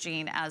Diane's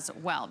jean as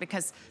well,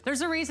 because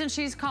there's a reason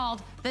she's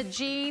called the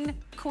Jean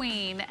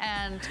Queen,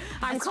 and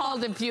I'm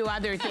called a few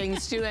other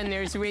things too, and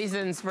there's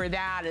reasons for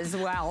that as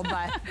well,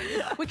 but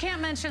we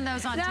can't mention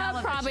those on television.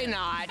 No, probably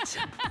not.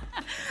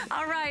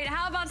 All right,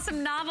 how about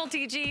some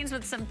novelty jeans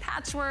with some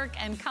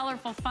patchwork and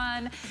colorful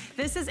fun?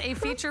 This is a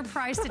feature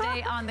price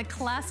today on the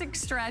classic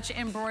stretch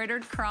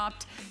embroidered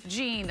cropped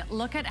jean.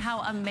 Look at how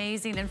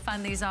amazing and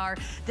fun these are.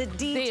 The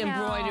detail. The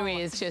embroidery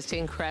is just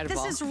incredible.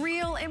 This is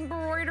real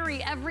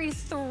embroidery. Every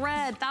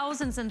thread,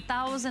 thousands and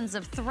thousands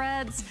of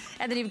threads.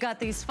 And then you've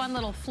got these fun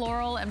little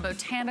floral and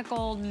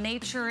botanical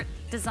nature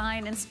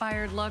design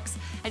inspired looks.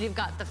 And you've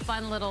got the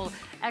fun little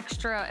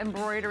extra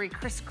embroidery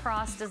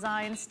crisscross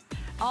designs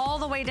all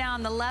the way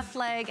down the left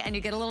leg, and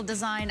you get a little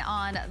design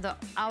on the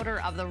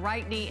outer of the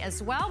right knee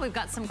as well. We've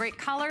got some great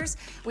colors.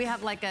 We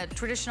have like a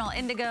traditional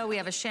indigo, we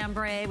have a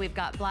chambray, we've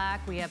got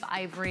black, we have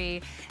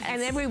ivory.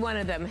 And every one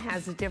of them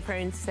has a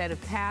different set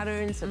of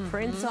patterns, of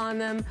prints on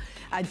them,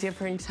 a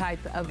different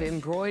type of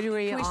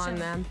embroidery on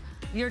them.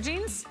 Your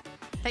jeans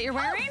that you're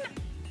wearing?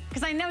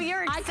 Because I know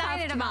you're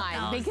excited about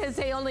mine those. Because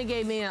they only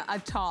gave me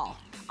a tall.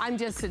 I'm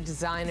just a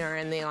designer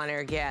and the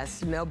on-air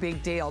guest, no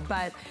big deal.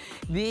 But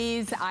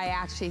these, I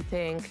actually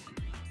think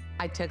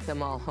I took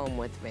them all home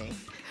with me.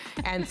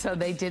 And so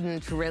they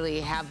didn't really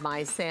have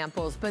my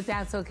samples, but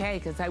that's okay,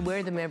 because I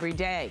wear them every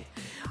day.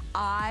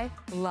 I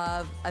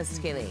love a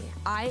skinny.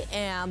 I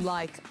am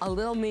like a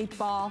little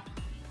meatball,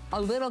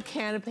 a little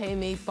canapé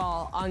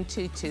meatball on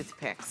 2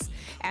 toothpicks.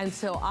 And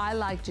so I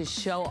like to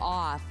show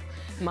off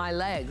my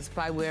legs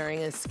by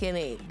wearing a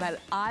skinny.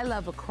 But I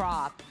love a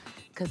crop,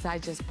 because I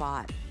just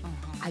bought.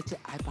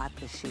 I bought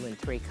the shoe in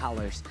 3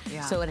 colors,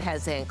 so it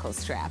has ankle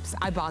straps.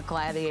 I bought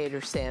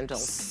gladiator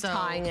sandals,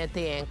 tying at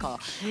the ankle.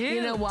 Cute.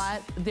 You know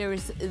what? They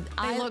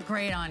look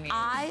great on you.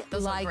 I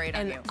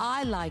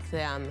like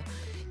them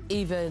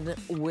even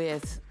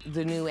with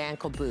the new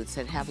ankle boots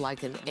that have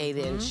like an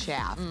 8-inch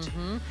shaft.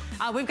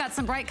 We've got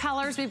some bright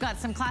colors, we've got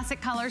some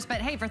classic colors,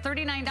 but hey, for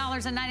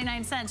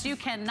 $39.99, you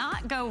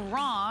cannot go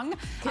wrong.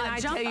 Can I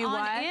jump tell you on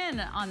what? in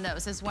on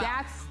those as well.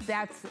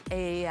 That's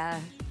a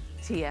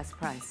TS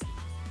price.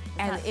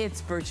 And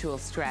it's virtual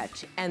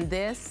stretch. And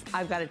this,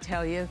 I've got to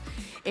tell you,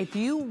 if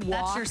you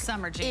walk your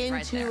summer jean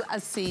right into there. a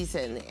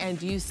season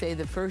and you say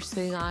the first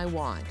thing I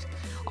want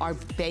are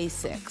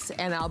basics,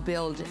 and I'll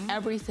build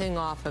everything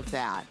off of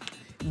that,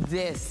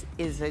 this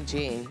is a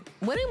jean.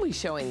 When are we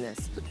showing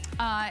this?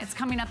 It's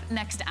coming up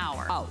next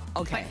hour. Oh,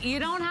 okay. But you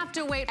don't have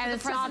to wait for And the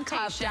it's not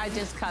presentation. cuffed, I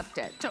just cuffed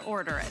it. To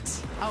order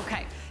it.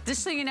 Okay.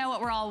 Just so you know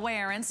what we're all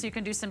wearing, so you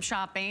can do some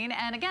shopping.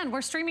 And again,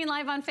 we're streaming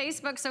live on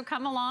Facebook, so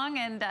come along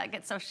and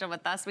get social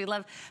with us. We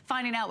love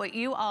finding out what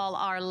you all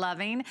are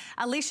loving.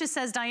 Alicia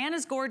says,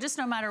 Diana's gorgeous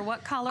no matter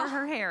what color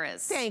her hair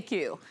is. Thank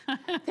you.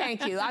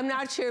 Thank you. I'm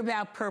not sure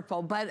about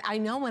purple, but I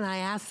know when I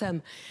asked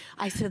them,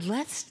 I said,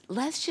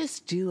 let's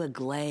just do a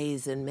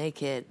glaze and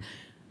make it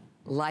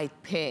light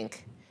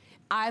pink.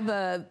 I have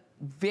a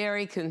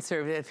very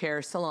conservative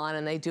hair salon,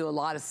 and they do a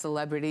lot of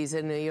celebrities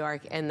in New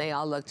York, and they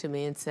all looked at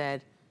me and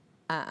said,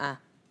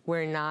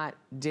 we're not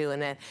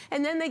doing it.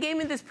 And then they gave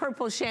me this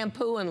purple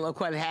shampoo, and look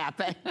what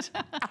happened.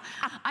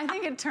 I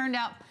think it turned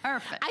out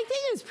perfect. I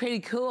think it's pretty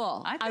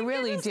cool. I think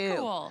really it is do.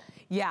 Cool.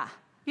 Yeah.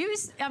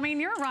 I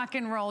mean, you're a rock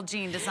and roll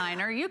jean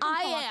designer. You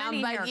can pull off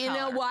any hair but you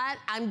know color. what?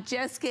 I'm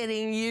just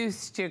getting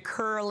used to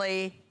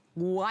curly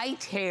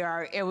white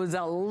hair. It was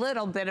a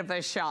little bit of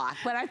a shock,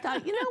 but I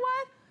thought, you know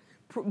what?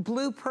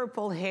 Blue,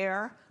 purple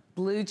hair,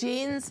 blue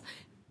jeans.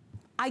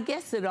 I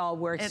guess it all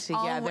works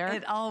together.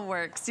 It all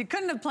works. You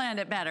couldn't have planned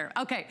it better.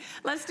 Okay,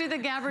 let's do the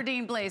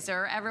gabardine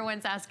blazer.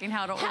 Everyone's asking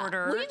how to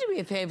order. Will you do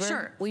me a favor?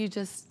 Sure. Will you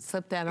just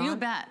slip that on? You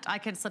bet. I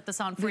can slip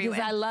this on for you.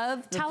 Because I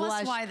love the Tell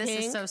blush us why this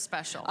pink. is so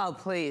special. Oh,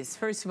 please.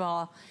 First of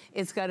all,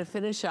 it's got a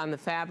finish on the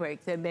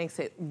fabric that makes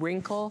it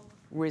wrinkle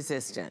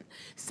resistant.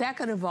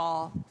 Second of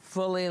all,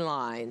 fully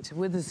lined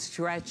with a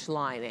stretch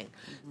lining.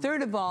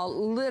 Third of all, a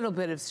little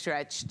bit of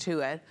stretch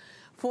to it.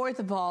 Fourth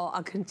of all,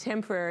 a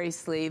contemporary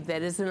sleeve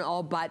that isn't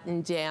all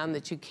buttoned down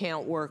that you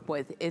can't work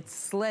with. It's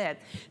slit,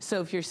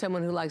 so if you're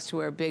someone who likes to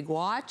wear a big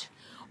watch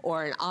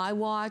or an eye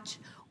watch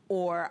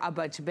or a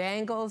bunch of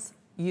bangles,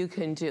 you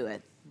can do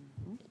it.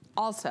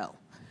 Also,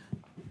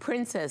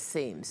 princess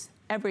seams,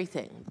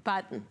 everything,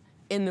 button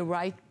in the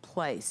right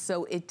place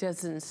so it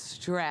doesn't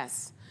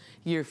stress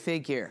your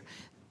figure.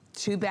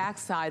 2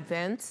 backside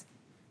vents.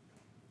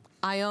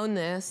 I own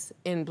this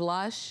in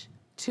blush,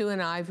 2 in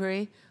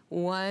ivory,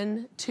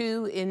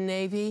 2 in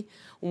navy,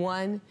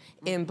 1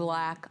 in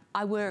black.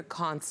 I wear it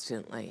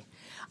constantly.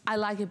 I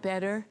like it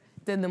better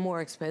than the more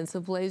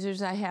expensive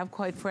blazers I have,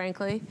 quite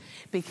frankly,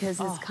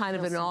 because it's kind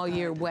of an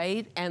all-year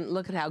weight, and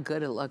look at how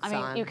good it looks on.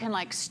 I mean, you can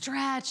like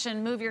stretch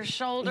and move your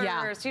shoulders.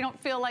 Yeah. So you don't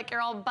feel like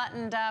you're all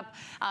buttoned up.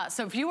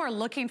 So if you are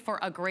looking for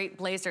a great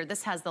blazer,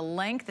 this has the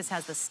length, this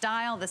has the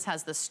style, this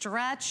has the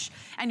stretch,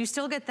 and you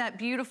still get that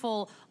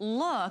beautiful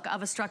look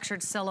of a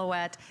structured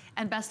silhouette.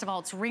 And best of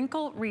all, it's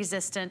wrinkle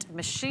resistant,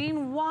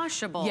 machine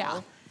washable.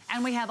 Yeah.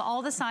 And we have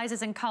all the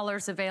sizes and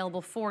colors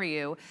available for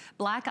you.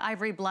 Black,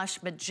 ivory,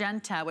 blush,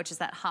 magenta, which is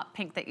that hot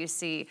pink that you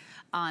see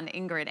on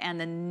Ingrid,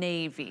 and the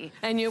navy.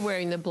 And you're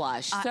wearing the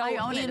blush. So, I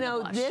own it you in the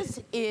know, blush.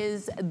 this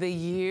is the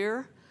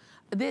year.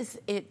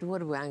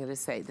 What am I going to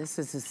say? This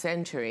is the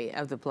century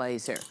of the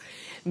blazer.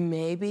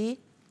 Maybe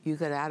you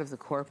got out of the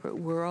corporate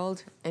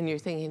world and you're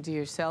thinking to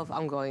yourself,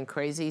 I'm going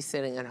crazy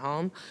sitting at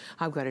home.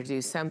 I've got to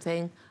do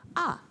something.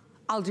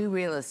 I'll do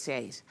real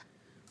estate.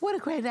 What a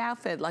great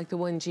outfit, like the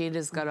one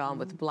Gina's got on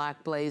with the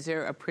black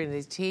blazer, a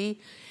printed tee,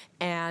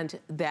 and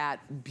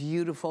that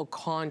beautiful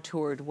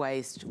contoured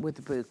waist with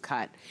the boot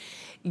cut.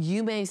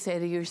 You may say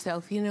to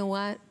yourself, you know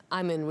what?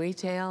 I'm in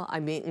retail,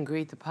 I meet and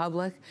greet the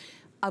public.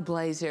 A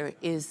blazer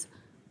is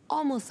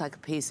almost like a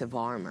piece of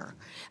armor.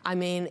 I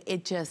mean,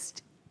 it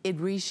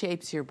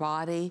reshapes your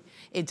body.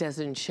 It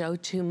doesn't show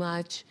too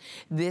much.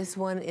 This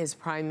one is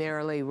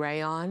primarily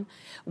rayon,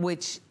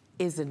 which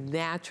is a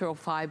natural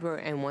fiber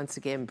and once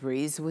again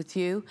breathes with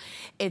you.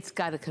 It's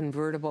got a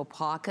convertible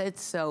pocket,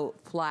 so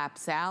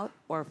flaps out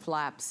or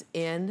flaps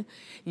in.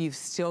 You've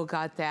still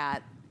got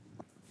that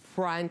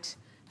front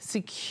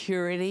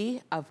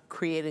security of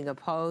creating a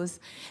pose,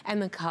 and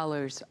the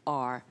colors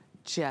are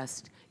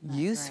just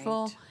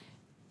useful,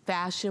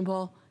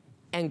 fashionable,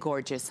 and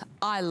gorgeous.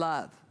 I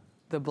love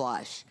the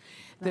blush.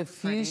 The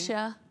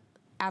fuchsia,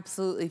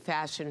 absolutely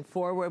fashion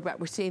forward, but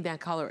we're seeing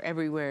that color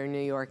everywhere in New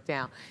York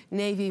now.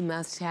 Navy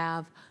must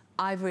have,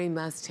 ivory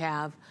must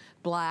have,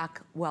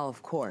 black, well,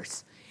 of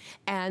course.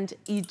 And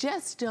you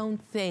just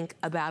don't think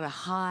about a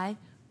high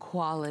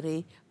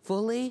quality,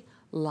 fully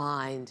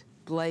lined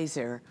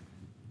blazer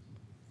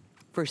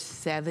for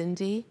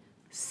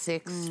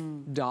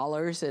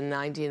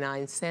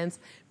 $76.99.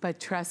 But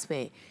trust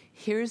me,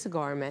 here's a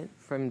garment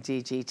from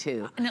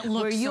DG2 and it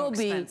looks where you'll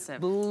so expensive.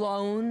 be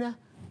blown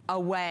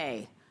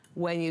away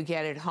when you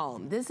get it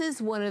home. This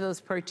is one of those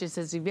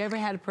purchases, have you ever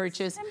had a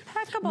purchase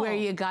Impeccable. where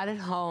you got it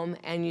home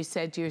and you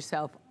said to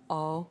yourself,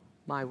 oh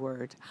my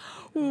word.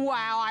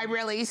 Wow, I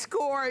really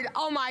scored.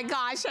 Oh my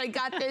gosh, I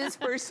got this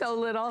for so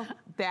little.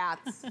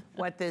 That's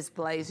what this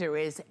blazer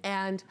is.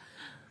 And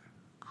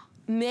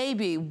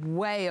maybe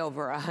way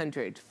over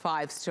 100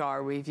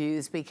 5-star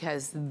reviews,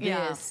 because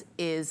this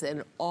is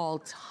an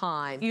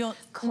all-time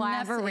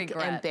classic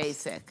and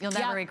basic. You'll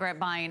never regret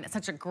buying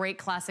such a great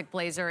classic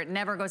blazer. It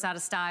never goes out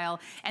of style.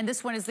 And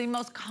this one is the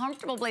most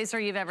comfortable blazer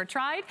you've ever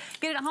tried.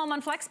 Get it at home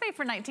on FlexPay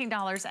for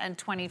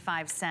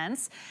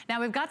 $19.25. Now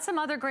we've got some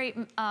other great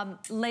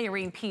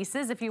layering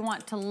pieces if you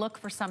want to look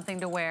for something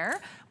to wear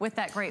with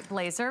that great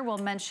blazer. We'll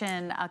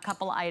mention a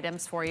couple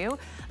items for you,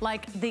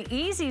 like the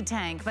Easy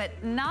Tank. But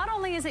not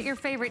only is it your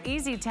favorite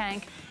Easy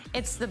Tank,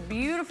 it's the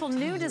beautiful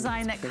new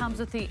design that comes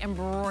with the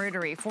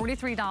embroidery,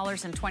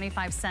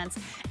 $43.25.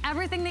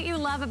 Everything that you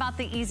love about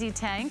the Easy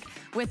Tank,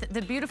 with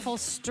the beautiful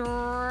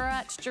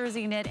stretch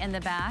jersey knit in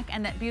the back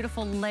and that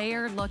beautiful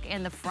layered look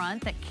in the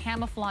front that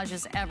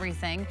camouflages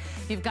everything.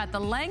 You've got the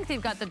length,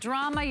 you've got the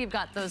drama, you've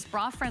got those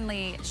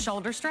bra-friendly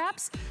shoulder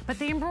straps, but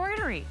the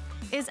embroidery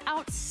is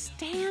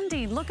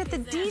outstanding. Look at the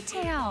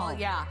detail.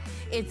 Yeah,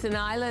 it's an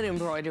eyelet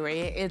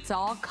embroidery. It's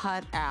all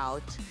cut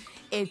out.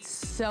 It's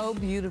so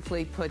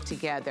beautifully put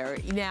together.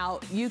 Now,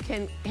 you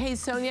can, hey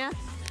Sonia,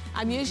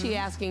 I'm usually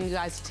asking you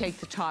guys to take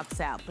the tops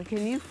out, but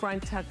can you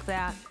front tuck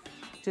that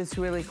just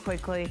really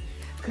quickly?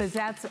 Because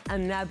that's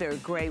another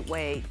great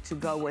way to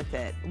go with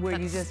it, where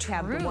you just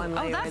have the one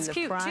layer in the front. Oh, that's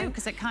cute too,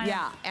 because it kind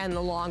of and the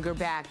longer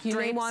back. You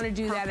may want to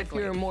do that if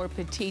you're a more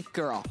petite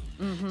girl.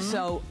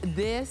 So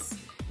this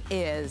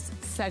is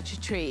such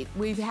a treat.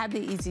 We've had the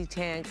Easy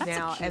Tank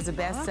now as a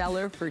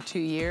bestseller for 2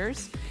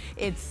 years.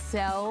 It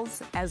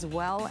sells as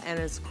well and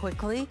as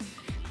quickly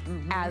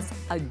as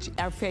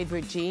our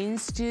favorite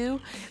jeans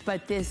do,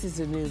 but this is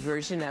a new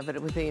version of it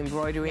with the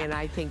embroidery, and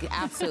I think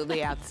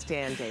absolutely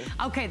outstanding.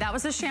 Okay, that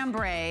was a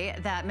chambray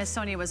that Miss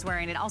Sonia was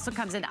wearing. It also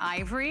comes in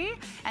ivory,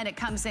 and it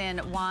comes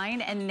in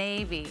wine and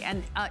navy,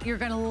 and you're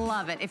gonna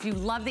love it. If you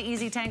love the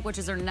Easy Tank, which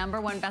is her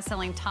 #1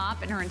 best-selling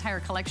top in her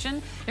entire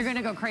collection, you're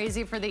gonna go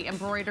crazy for the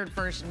embroidered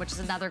version, which is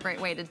another great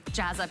way to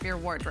jazz up your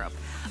wardrobe.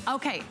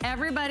 Okay,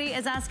 everybody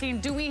is asking,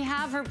 do we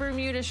have her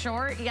Bermuda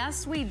short?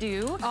 Yes, we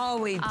do. Oh,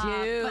 we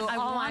do. But I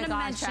want to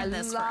mention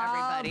this for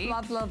everybody.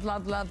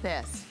 Love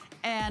this.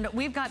 And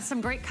we've got some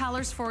great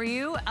colors for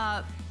you.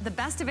 The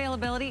best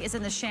availability is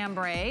in the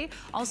chambray.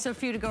 Also a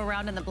few to go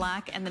around in the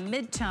black and the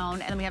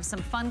mid-tone. And we have some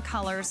fun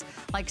colors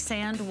like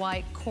sand,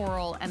 white,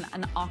 coral, and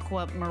an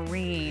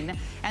aquamarine.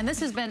 And this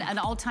has been an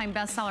all-time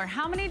bestseller.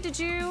 How many did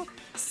you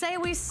say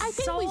we sold? I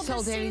think we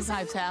sold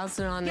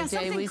 85,000 on the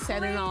day. We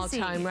set an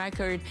all-time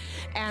record.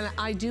 And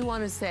I do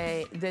want to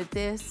say that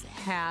this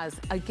has,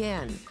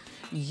 again,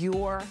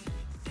 your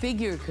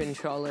figure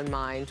control in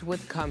mind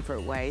with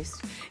comfort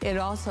waist. It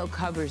also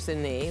covers the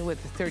knee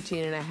with a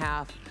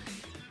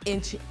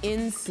 13.5-inch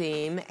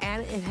inseam,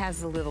 and it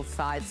has a little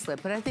side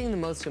slip. But I think the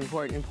most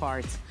important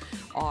parts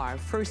are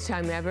first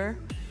time ever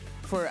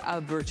for a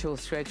virtual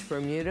stretch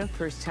Bermuda,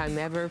 first time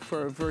ever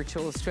for a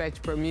virtual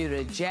stretch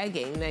Bermuda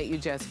jegging that you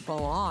just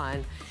pull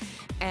on,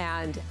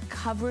 and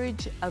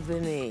coverage of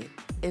the knee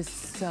is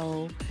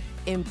so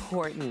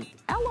important,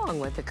 along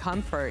with the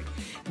comfort.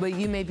 But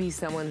you may be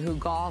someone who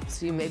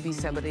golfs, you may be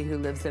somebody who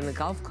lives in the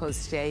Gulf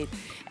Coast state,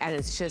 and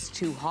it's just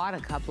too hot a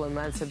couple of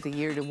months of the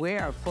year to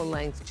wear a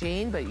full-length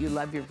jean, but you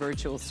love your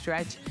virtual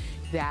stretch.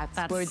 That's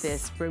where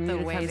this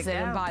Bermuda comes in.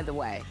 And by the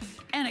way,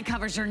 and it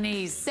covers your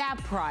knees. That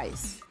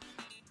price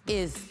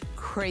is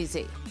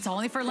crazy. It's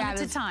only for a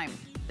limited time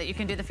that you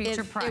can do the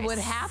feature price. It would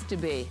have to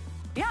be.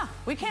 Yeah,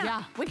 we can't.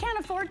 Yeah. We can't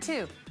afford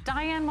to.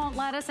 Diane won't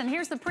let us. And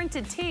here's the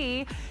printed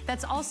tee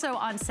that's also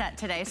on set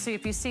today. So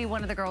if you see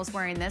one of the girls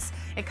wearing this,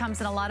 it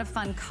comes in a lot of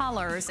fun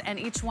colors, and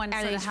each one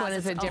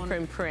is a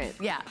different print.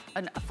 Yeah,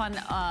 a fun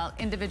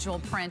individual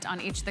print on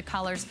each of the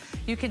colors.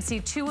 You can see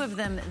 2 of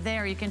them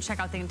there. You can check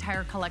out the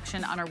entire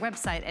collection on our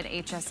website at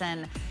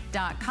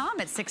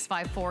hsn.com at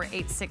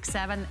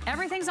 654-867.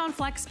 Everything's on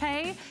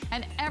FlexPay,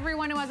 and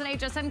everyone who has an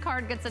HSN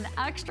card gets an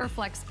extra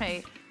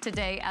FlexPay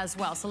today as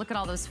well. So look at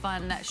all those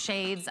fun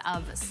shades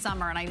of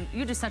summer. And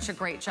you do such a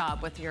great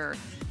job with your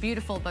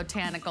beautiful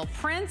botanical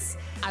prints.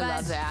 I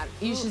love that.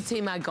 You should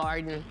see my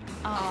garden.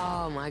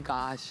 Oh my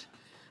gosh.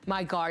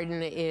 My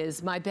garden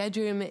is, my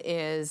bedroom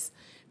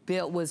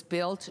was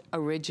built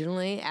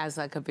originally as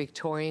like a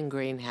Victorian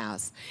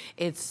greenhouse.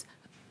 It's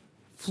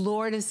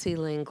floor to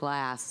ceiling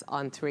glass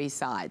on 3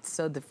 sides.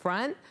 So the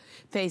front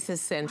faces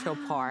Central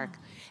Park,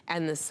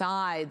 and the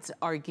sides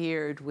are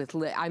geared with,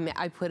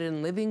 I put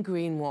in living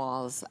green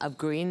walls of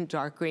green,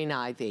 dark green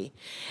ivy.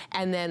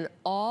 And then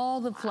all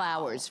the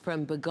flowers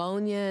from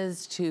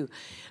begonias to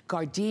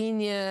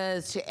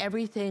gardenias to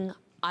everything,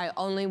 I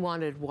only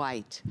wanted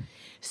white.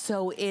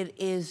 So it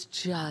is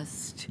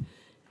just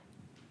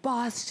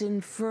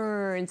Boston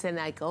ferns, and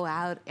I go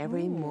out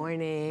every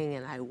morning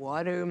and I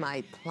water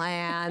my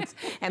plants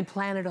and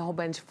planted a whole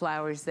bunch of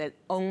flowers that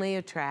only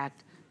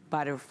attract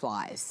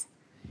butterflies.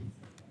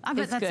 I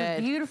bet that's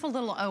a beautiful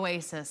little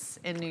oasis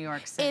in New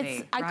York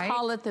City. I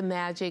call it the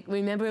magic.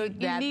 Remember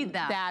you need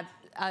that.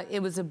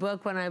 It was a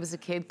book when I was a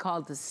kid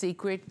called The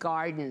Secret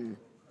Garden.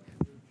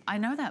 I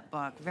know that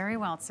book very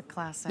well. It's a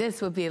classic.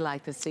 This would be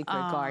like the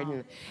secret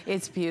garden.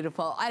 It's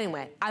beautiful.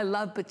 Anyway, I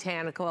love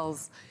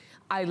botanicals.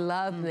 I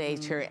love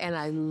nature, and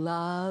I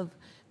love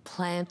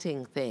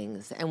planting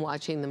things and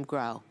watching them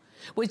grow,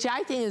 which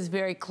I think is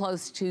very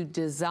close to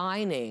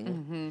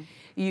designing.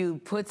 You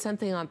put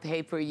something on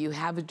paper, you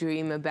have a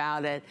dream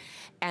about it,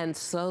 and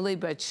slowly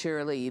but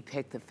surely you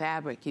pick the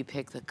fabric, you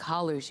pick the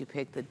colors, you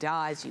pick the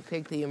dyes, you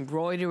pick the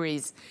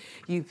embroideries,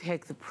 you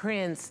pick the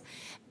prints,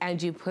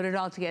 and you put it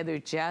all together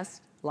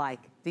just like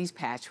these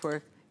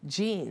patchwork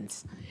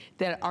jeans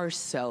that are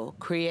so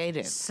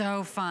creative.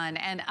 So fun,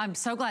 and I'm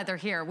so glad they're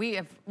here. We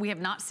have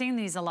not seen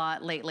these a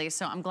lot lately,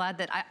 so I'm glad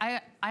that I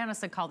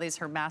honestly call these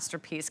her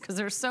masterpiece because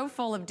they're so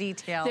full of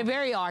detail. They're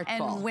very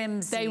artful. And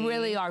whimsy. They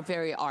really are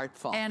very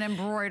artful. And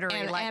embroidery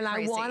and like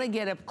crazy. And I want to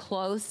get up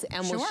close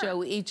and we'll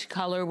show each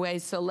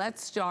colorway. So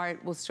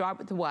we'll start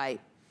with the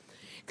white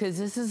because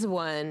this is the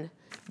one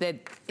that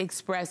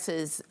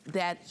expresses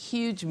that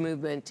huge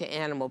movement to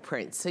animal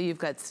prints. So you've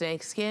got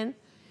snakeskin,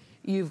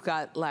 you've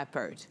got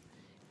leopard.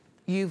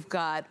 You've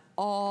got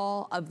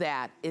all of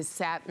that is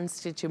satin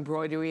stitch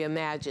embroidery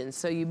imagined.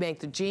 So you make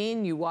the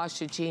jean, you wash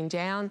the jean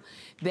down,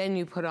 then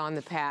you put on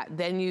the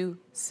then you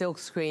silk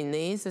screen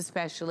these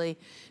especially,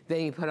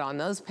 then you put on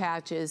those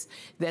patches,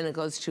 then it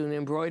goes to an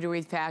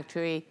embroidery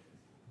factory,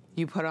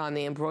 you put on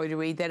the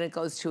embroidery, then it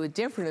goes to a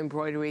different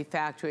embroidery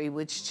factory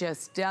which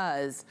just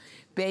does,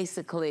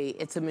 basically,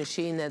 it's a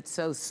machine that's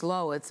so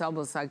slow, it's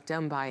almost like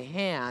done by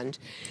hand.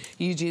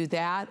 You do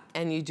that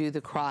and you do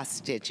the cross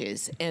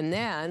stitches. And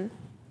then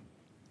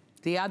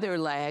the other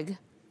leg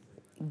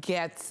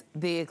gets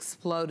the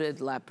exploded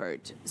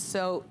leopard.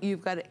 So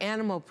you've got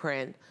animal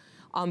print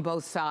on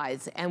both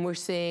sides, and we're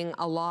seeing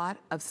a lot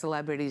of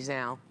celebrities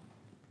now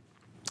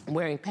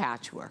wearing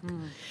patchwork.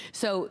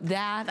 So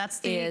that's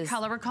the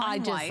color we're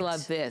calling white. I just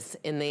love this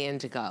in the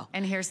indigo.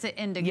 And here's the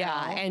indigo.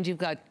 Yeah, and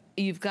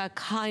you've got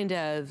kind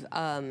of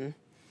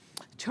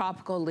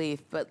tropical leaf,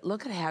 but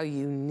look at how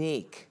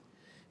unique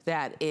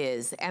that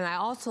is. And I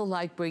also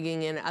like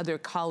bringing in other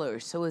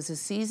colors. So as the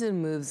season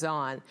moves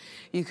on,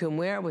 you can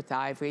wear it with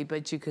ivory,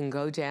 but you can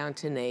go down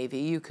to navy.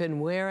 You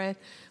can wear it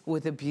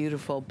with a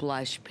beautiful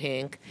blush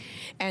pink.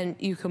 And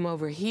you come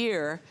over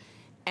here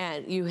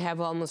and you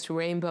have almost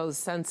rainbow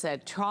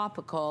sunset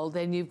tropical.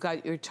 Then you've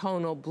got your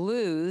tonal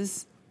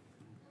blues.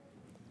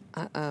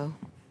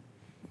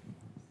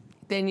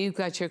 Then you've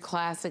got your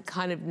classic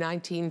kind of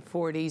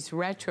 1940s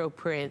retro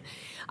print.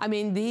 I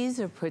mean, these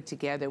are put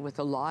together with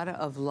a lot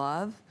of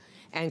love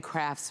and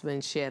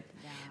craftsmanship,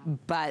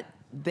 but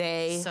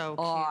they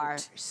are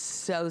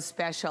so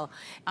special.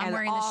 I'm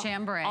wearing the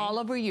chambray. All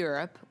over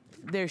Europe,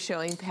 they're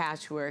showing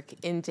patchwork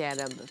in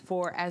denim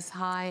for as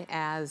high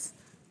as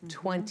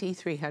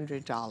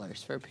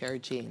 $2,300 for a pair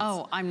of jeans.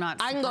 Oh, I'm not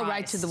surprised. I can go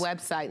right to the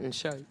website and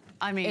show you.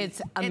 I mean,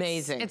 it's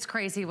amazing. It's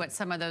crazy what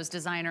some of those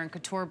designer and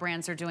couture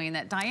brands are doing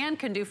that Diane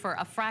can do for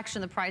a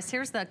fraction of the price.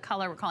 Here's the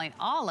color we're calling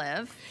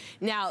olive.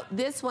 Now,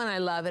 this one I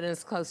love and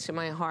it's close to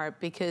my heart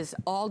because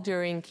all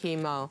during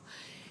chemo,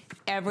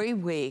 every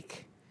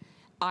week,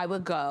 I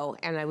would go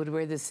and I would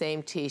wear the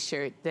same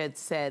t-shirt that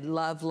said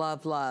love,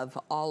 love, love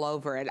all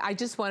over it. I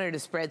just wanted to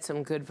spread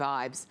some good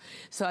vibes.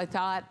 So I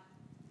thought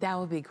that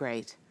would be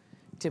great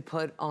to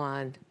put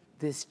on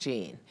this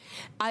jean.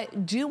 I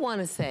do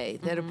want to say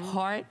that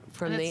apart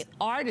from the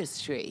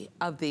artistry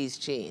of these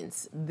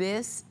jeans,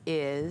 this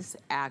is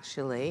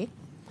actually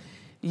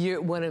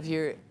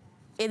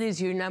it is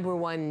your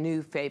 #1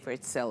 new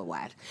favorite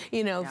silhouette.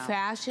 You know,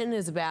 fashion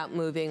is about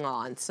moving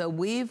on. So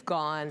we've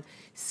gone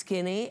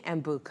skinny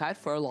and boot cut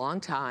for a long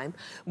time.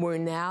 We're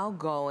now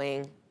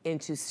going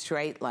into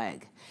straight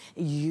leg.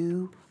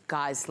 You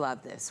guys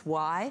love this.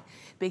 Why?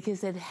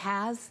 Because it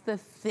has the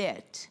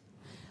fit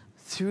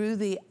through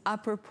the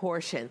upper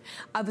portion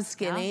of a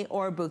skinny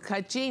or a boot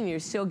cut jean. You're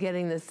still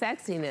getting the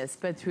sexiness,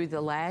 but through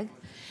the leg,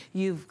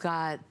 you've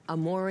got a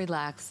more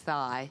relaxed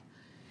thigh.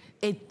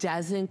 It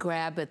doesn't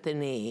grab at the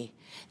knee,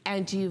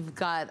 and you've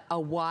got a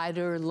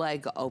wider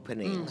leg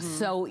opening.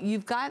 So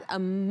you've got a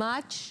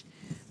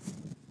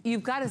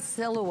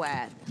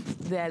silhouette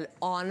that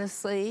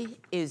honestly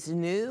is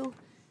new,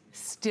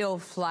 still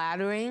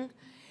flattering,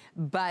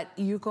 but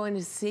you're going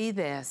to see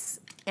this,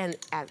 and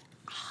at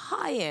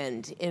high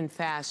end in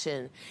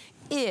fashion,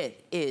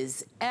 it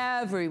is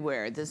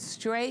everywhere. The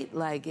straight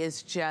leg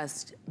is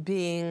just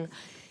being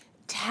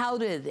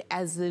touted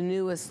as the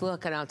newest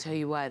look, and I'll tell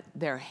you what,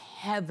 they're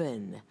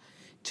heaven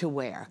to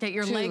wear. That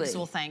your legs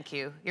will thank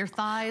you. Your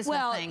thighs will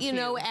thank you. Well, you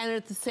know, and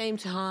at the same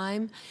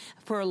time,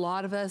 for a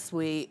lot of us,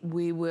 we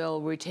will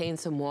retain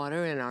some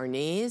water in our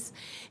knees.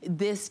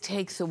 This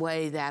takes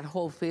away that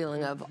whole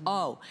feeling of,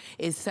 oh,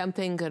 is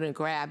something gonna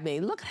grab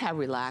me? Look at how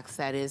relaxed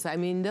that is. I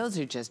mean, those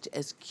are just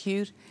as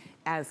cute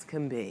as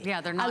can be. Yeah,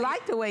 they're not. I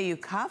like the way you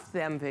cuff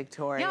them,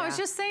 Victoria. Yeah, I was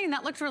just saying,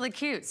 that looked really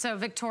cute. So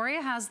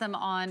Victoria has them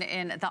on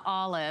in the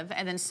olive,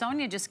 and then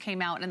Sonia just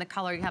came out in the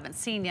color you haven't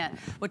seen yet,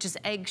 which is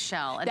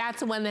eggshell. And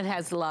that's the one that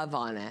has love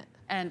on it.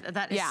 And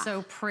that is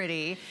so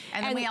pretty.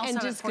 And then we also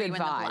have it for you in the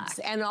black.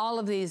 And all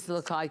of these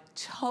look like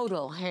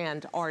total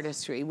hand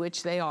artistry,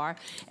 which they are.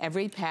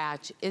 Every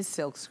patch is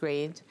silk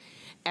screened.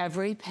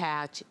 Every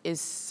patch is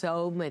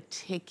so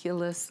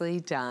meticulously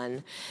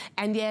done.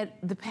 And yet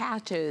the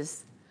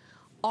patches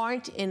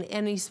aren't in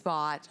any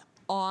spot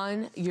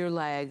on your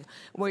leg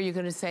where you're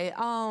gonna say,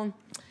 oh,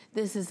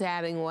 this is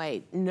adding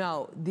weight.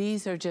 No,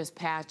 these are just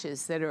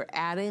patches that are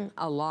adding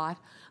a lot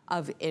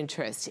of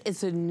interest.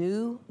 It's a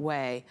new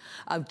way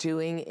of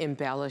doing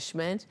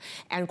embellishment.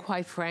 And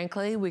quite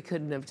frankly, we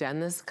couldn't have done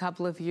this a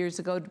couple of years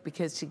ago,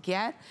 because to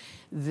get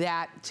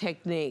that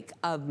technique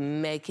of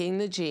making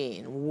the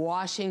jean,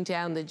 washing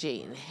down the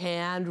jean,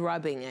 hand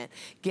rubbing it,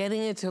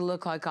 getting it to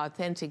look like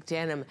authentic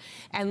denim,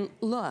 and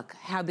look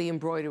how the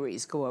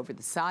embroideries go over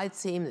the side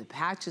seam, the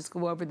patches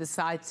go over the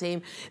side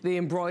seam, the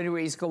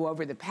embroideries go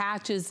over the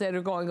patches that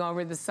are going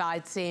over the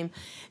side seam.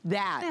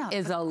 That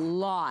is a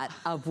lot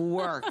of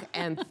work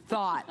and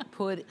thought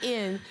put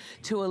in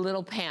to a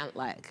little pant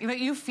leg. But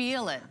you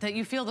feel it, that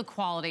you feel the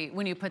quality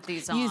when you put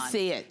these on. You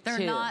see it, They're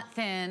too. not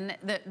thin,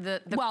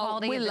 the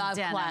quality of the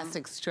denim.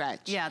 Classic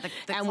stretch. Yeah, the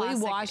and classic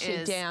we wash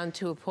it down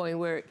to a point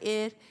where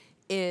it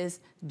is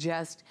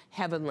just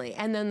heavenly.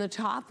 And then the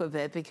top of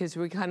it, because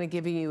we're kind of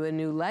giving you a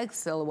new leg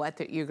silhouette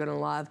that you're gonna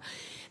love,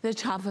 the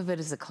top of it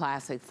is a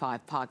classic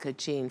 5-pocket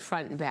jean,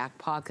 front and back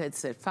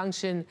pockets that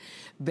function,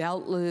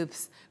 belt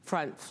loops,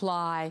 front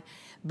fly.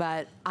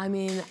 But I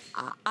mean,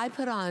 I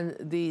put on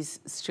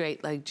these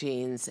straight leg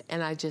jeans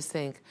and I just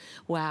think,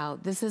 wow,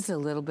 this is a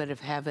little bit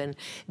of heaven.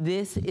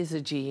 This is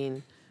a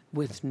jean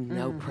with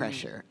no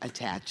pressure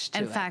attached to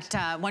it. In fact,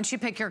 once you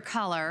pick your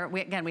color,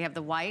 we have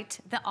the white,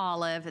 the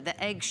olive,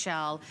 the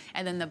eggshell,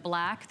 and then the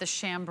black, the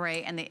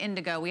chambray, and the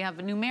indigo. We have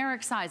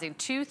numeric sizing,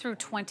 2 through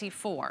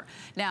 24.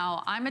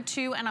 Now, I'm a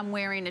 2 and I'm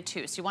wearing a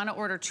 2, so you want to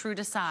order true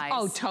to size.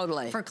 Oh,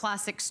 totally. For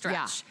classic stretch.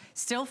 Yeah.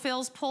 Still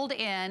feels pulled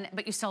in,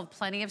 but you still have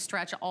plenty of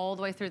stretch all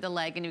the way through the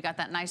leg, and you got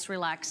that nice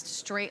relaxed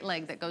straight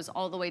leg that goes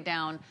all the way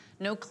down.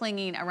 No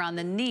clinging around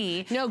the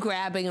knee. No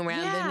grabbing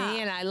around the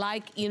knee, and I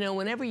like, you know,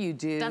 whenever you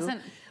do,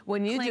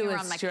 when you do a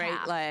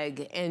straight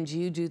leg and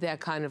you do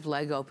that kind of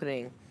leg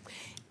opening,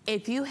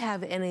 if you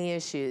have any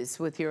issues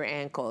with your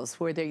ankles,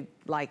 where they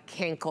like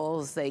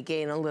kinkles, they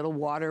gain a little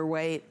water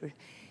weight,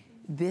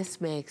 this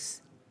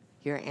makes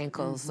your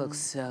ankles look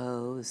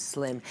so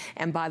slim.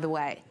 And by the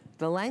way,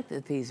 the length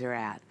that these are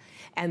at,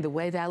 and the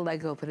way that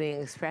leg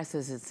opening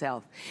expresses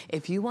itself,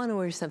 if you want to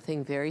wear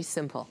something very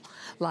simple,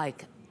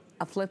 like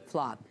a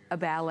flip-flop, a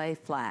ballet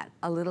flat,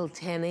 a little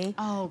tenny.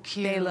 Oh,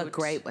 cute. They look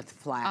great with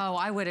flat. Oh,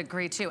 I would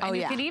agree too. And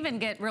you can even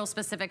get real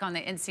specific on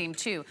the inseam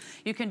too.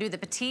 You can do the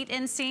petite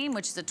inseam,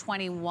 which is a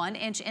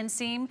 21-inch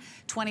inseam.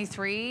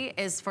 23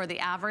 is for the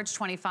average,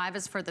 25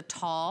 is for the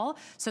tall.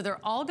 So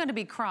they're all gonna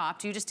be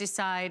cropped. You just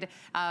decide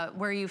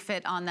where you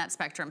fit on that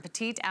spectrum,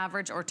 petite,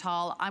 average, or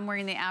tall. I'm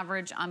wearing the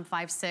average, I'm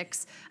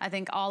 5'6". I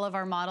think all of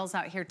our models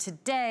out here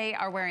today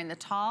are wearing the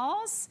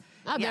talls.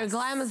 Oh, they're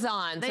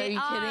glamazons. They are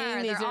you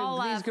kidding?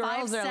 These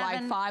girls are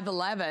like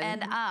 5'11".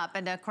 And up.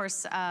 And of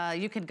course,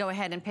 you could go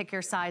ahead and pick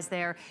your size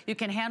there. You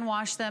can hand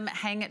wash them,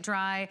 hang it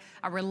dry,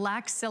 a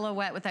relaxed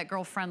silhouette with that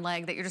girlfriend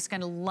leg that you're just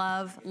gonna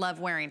love,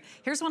 love wearing.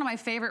 Here's one of my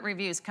favorite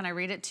reviews. Can I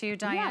read it to you,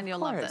 Diane? Yeah, You'll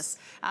love this.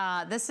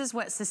 This is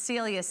what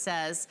Cecilia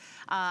says.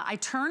 I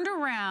turned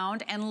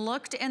around and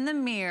looked in the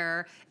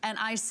mirror and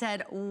I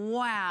said,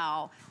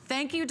 wow.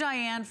 Thank you,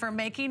 Diane, for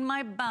making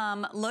my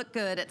bum look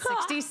good at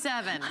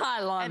 67. I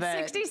love it.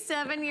 At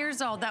 67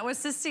 years old. That was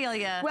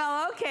Cecilia.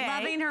 Well, okay.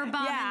 Loving her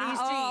bum in these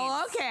jeans.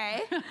 Oh,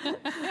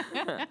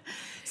 okay.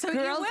 So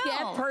girls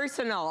get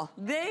personal.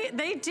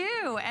 They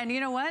do. And you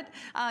know what?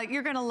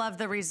 You're going to love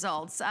the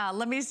results.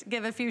 Let me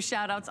give a few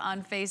shout outs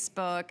on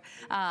Facebook.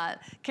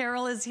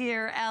 Carol is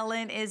here.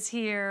 Ellen is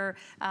here.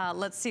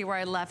 Let's see where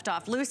I left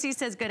off. Lucy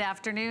says, good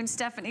afternoon.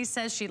 Stephanie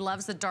says she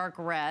loves the dark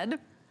red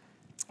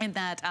in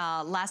that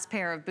last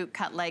pair of boot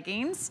cut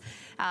leggings.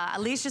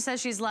 Alicia says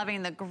she's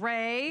loving the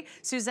gray.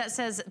 Suzette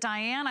says,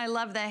 Diane, I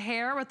love the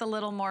hair with a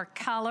little more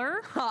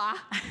color.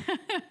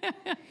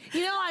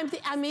 You know,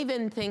 I'm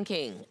even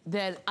thinking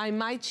that I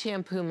might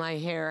shampoo my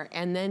hair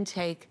and then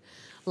take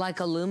like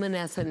a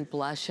luminescent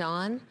blush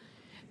on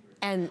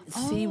and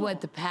see what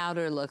the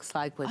powder looks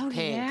like with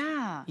pink.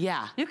 Yeah.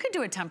 Yeah. You could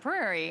do a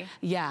temporary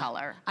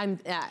color.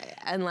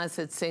 Unless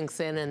it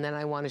sinks in and then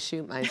I want to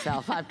shoot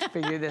myself. I have to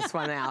figure this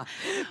one out.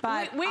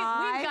 But we've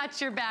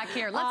got your back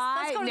here.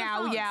 Let's go to the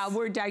phones. Yeah,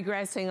 we're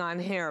digressing on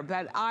hair,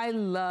 but I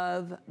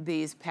love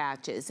these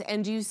patches.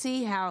 And you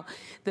see how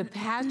the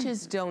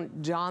patches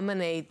don't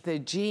dominate the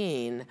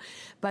jean,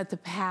 but the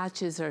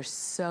patches are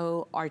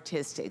so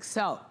artistic.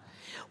 So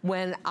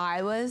when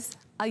I was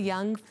a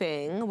young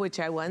thing, which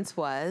I once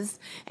was,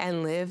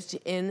 and lived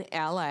in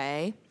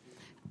LA,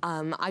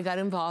 I got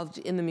involved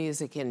in the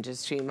music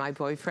industry. My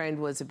boyfriend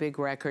was a big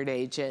record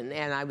agent,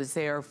 and I was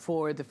there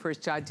for the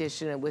first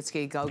audition at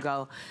Whiskey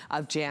Go-Go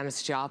of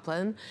Janis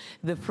Joplin,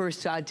 the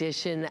first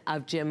audition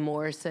of Jim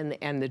Morrison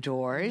and the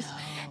Doors,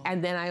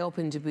 and then I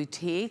opened a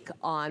boutique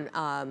on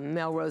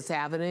Melrose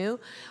Avenue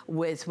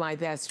with my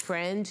best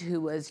friend,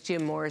 who was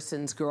Jim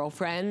Morrison's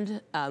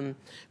girlfriend,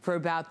 for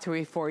about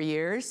 3 or 4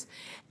 years.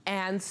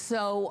 And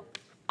so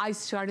I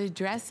started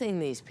dressing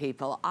these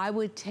people. I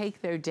would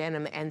take their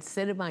denim and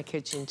sit at my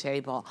kitchen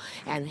table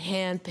and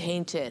hand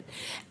paint it,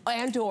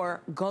 and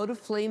or go to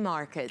flea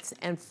markets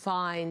and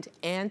find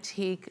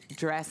antique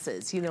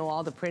dresses, you know,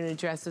 all the printed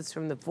dresses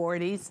from the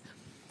 40s,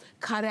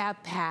 cut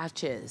out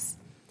patches,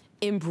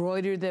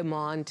 embroider them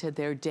onto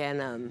their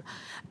denim.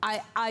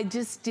 I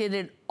just did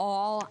it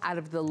all out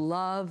of the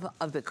love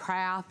of the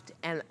craft,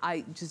 and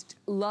I just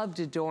loved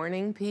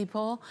adorning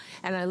people,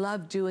 and I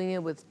loved doing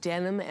it with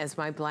denim as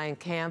my blank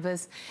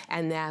canvas,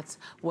 and that's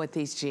what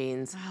these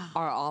jeans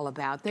are all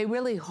about. They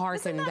really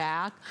harken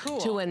back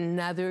to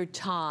another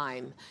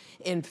time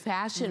in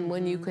fashion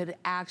when you could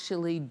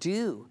actually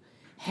do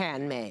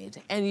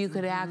handmade, and you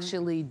could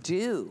actually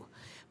do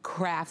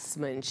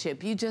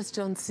craftsmanship. You just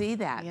don't see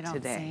that you don't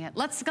today. See it.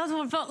 Let's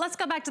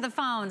go back to the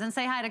phones and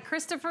say hi to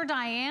Christopher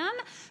Diane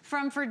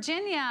from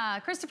Virginia.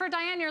 Christopher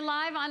Diane, you're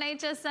live on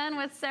HSN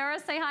with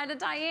Sarah. Say hi to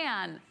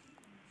Diane.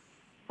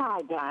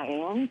 Hi,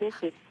 Diane. This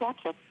is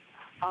such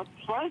a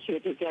pleasure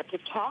to get to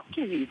talk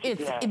to you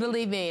today.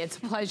 Believe me, it's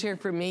a pleasure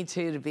for me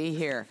too to be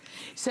here.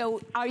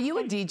 So, are you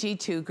a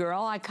DG2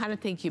 girl? I kind of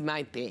think you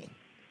might be.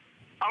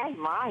 Oh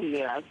my,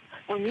 yes.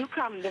 When you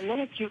come, the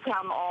minute you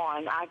come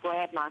on, I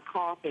grab my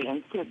coffee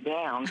and sit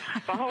down.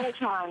 The whole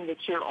time that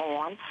you're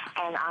on,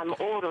 and I'm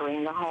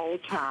ordering the whole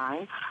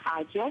time.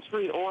 I just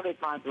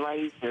reordered my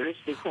blazers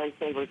because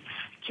they were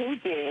too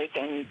big,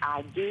 and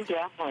I do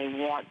definitely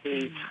want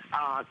the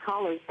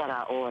colors that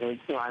I ordered.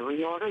 So I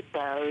reordered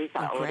those.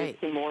 I ordered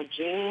some more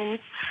jeans,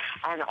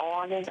 and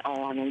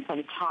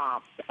some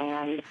tops.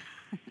 And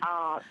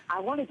I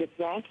wanted to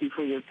thank you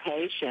for your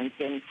patience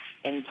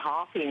in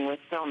talking with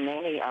so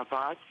many of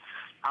us.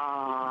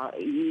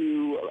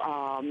 You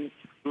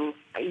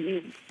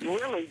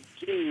really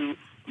do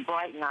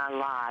brighten our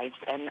lives.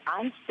 And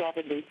I'm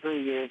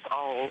 73 years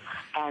old,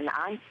 and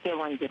I'm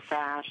still into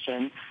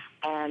fashion.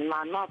 And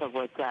my mother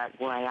was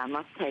that way. I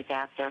must take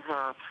after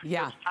her.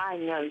 Yeah. Which I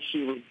know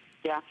she would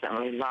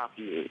definitely love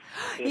you.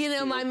 You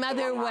know, my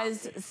mother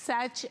was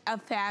such a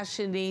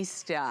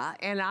fashionista,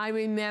 and I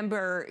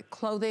remember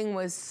clothing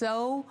was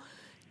so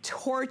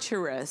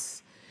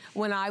torturous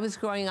when I was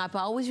growing up.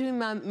 I always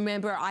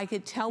remember I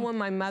could tell when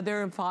my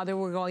mother and father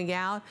were going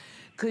out,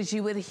 because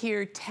you would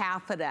hear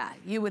taffeta,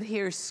 you would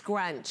hear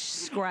scrunch,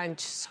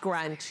 scrunch,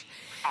 scrunch.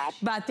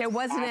 But there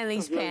wasn't any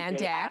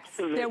spandex.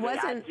 Absolutely. There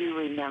wasn't. I do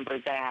remember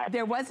that.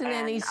 There wasn't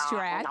any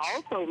stretch.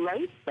 And also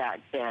lace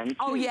back then, too.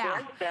 Oh, yeah.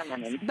 Very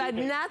feminine. But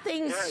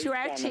nothing Very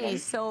stretchy. feminine.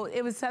 So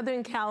it was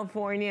Southern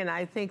California, and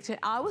I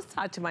always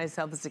thought to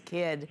myself as a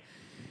kid,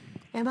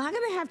 am I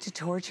going to have to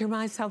torture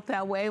myself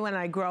that way when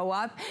I grow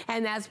up?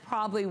 And that's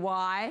probably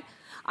why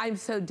I'm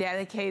so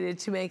dedicated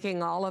to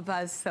making all of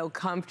us so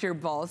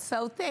comfortable.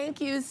 So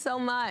thank you so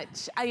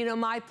much. You know,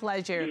 my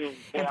pleasure.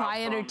 If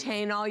I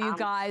entertain all you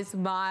guys,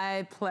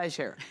 my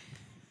pleasure.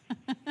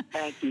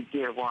 Thank you,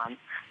 dear one.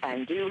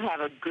 And do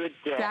have a good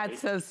day. That's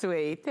so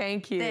sweet.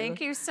 Thank you.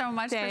 Thank you so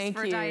much,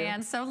 Christopher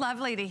Diane. So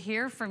lovely to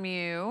hear from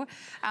you.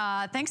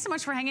 Thanks so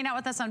much for hanging out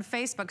with us on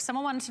Facebook.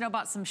 Someone wanted to know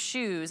about some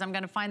shoes. I'm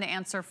going to find the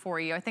answer for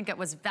you. I think it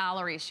was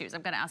Valerie's shoes.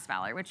 I'm going to ask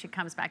Valerie when she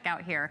comes back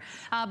out here.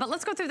 But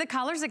let's go through the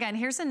colors again.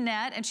 Here's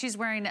Annette, and she's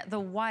wearing the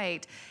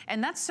white.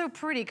 And that's so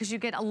pretty because you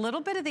get a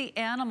little bit of the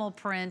animal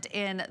print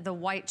in the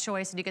white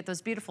choice, and you get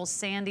those beautiful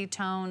sandy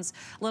tones,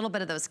 a little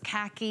bit of those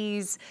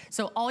khakis.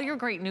 So all your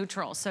great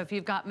neutrals. So if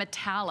you've got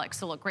metallics,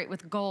 so look great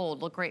with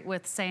gold, look great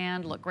with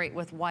sand, look great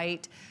with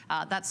white.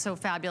 That's so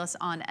fabulous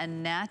on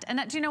Annette.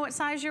 Annette, do you know what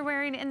size you're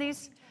wearing in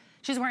these?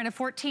 She's wearing a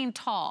 14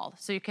 tall,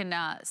 so you can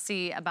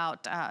see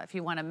about if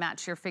you want to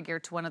match your figure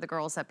to one of the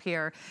girls up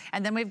here.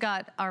 And then we've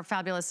got our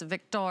fabulous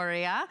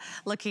Victoria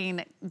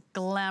looking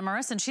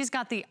glamorous, and she's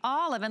got the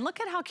olive, and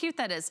look at how cute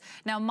that is.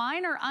 Now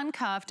mine are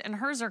uncuffed and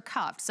hers are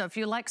cuffed, so if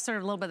you like sort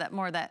of a little bit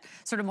that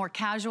sort of more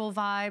casual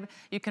vibe,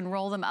 you can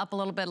roll them up a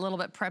little bit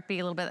preppy,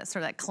 a little bit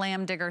sort of that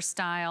clam digger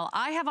style.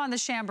 I have on the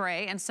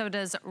chambray, and so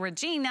does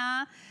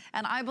Regina.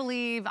 And I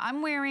believe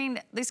I'm wearing,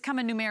 these come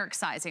in numeric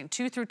sizing,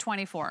 2 through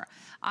 24.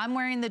 I'm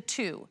wearing the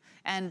 2,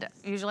 and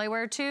usually I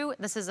wear 2.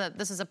 This is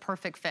a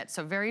perfect fit,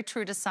 so very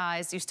true to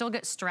size. You still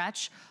get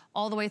stretch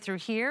all the way through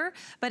here,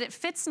 but it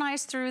fits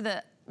nice through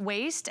the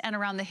waist and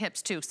around the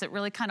hips too, so it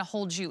really kind of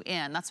holds you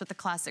in. That's what the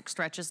classic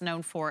stretch is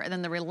known for. And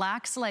then the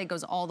relaxed leg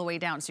goes all the way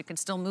down, so you can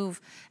still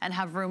move and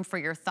have room for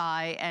your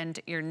thigh and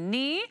your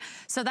knee.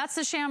 So that's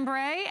the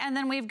chambray. And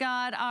then we've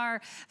got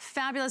our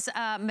fabulous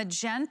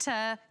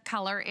magenta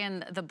color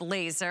in the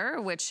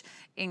blazer, which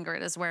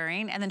Ingrid is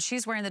wearing, and then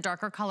she's wearing the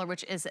darker color,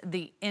 which is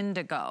the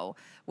indigo,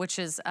 which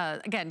is,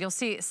 again, you'll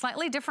see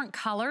slightly different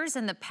colors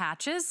in the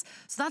patches.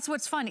 So that's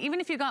what's fun.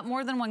 Even if you got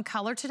more than one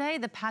color today,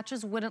 the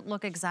patches wouldn't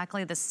look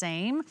exactly the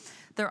same.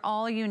 They're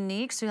all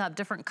unique, so you have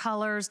different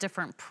colors,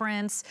 different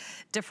prints,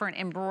 different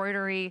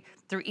embroidery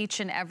through each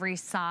and every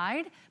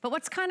side. But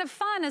what's kind of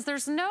fun is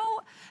there's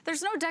no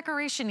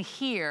decoration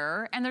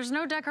here, and there's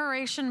no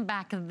decoration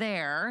back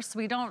there, so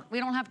we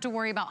don't have to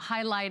worry about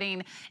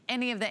highlighting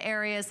any of the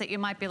areas that you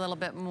might be a little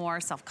bit more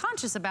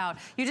self-conscious about.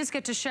 You just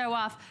get to show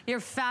off your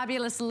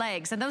fabulous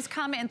legs, and those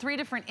come in 3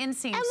 different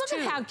inseams. And look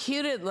at how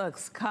cute it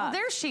looks cut. Oh,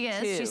 there she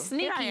is. Too. She's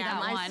sneaky, that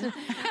one.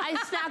 I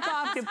snuck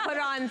off to put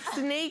on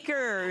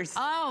sneakers.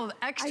 Oh,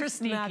 extra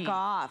sneaky. I snuck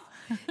off.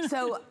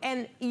 So,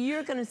 and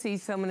you're gonna see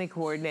so many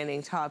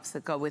coordinating tops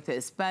that go with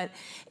this, but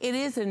it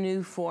is a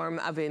new form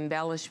of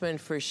embellishment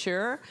for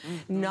sure,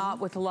 not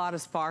with a lot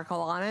of sparkle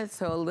on it,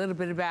 so a little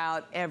bit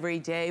about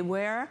everyday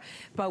wear,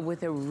 but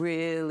with a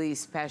really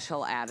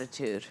special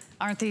attitude.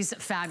 Aren't these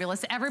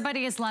fabulous?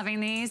 Everybody is loving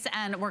these,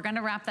 and we're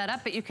gonna wrap that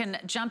up, but you can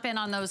jump in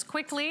on those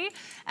quickly.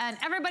 And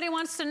everybody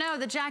wants to know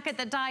the jacket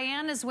that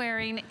Diane is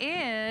wearing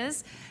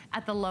is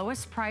at the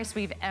lowest price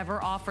we've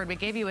ever offered. We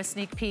gave you a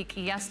sneak peek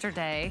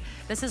yesterday.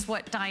 This is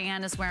what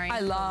Diane is wearing. I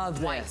love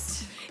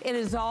this. It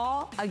is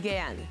all,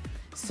 again,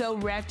 so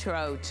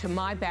retro to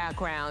my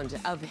background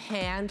of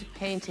hand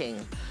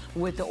painting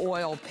with the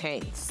oil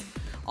paints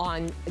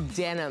on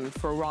denim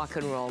for rock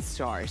and roll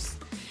stars.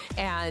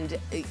 And,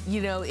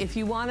 you know, if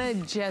you want to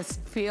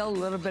just feel a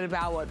little bit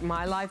about what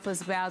my life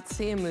was about,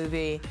 see a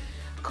movie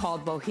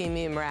called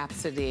Bohemian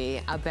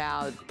Rhapsody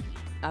about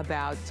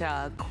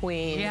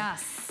Queen.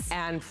 Yes.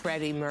 And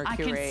Freddie Mercury. I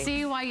can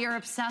see why you're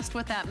obsessed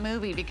with that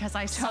movie, because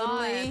I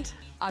saw it.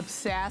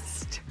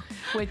 Obsessed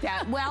with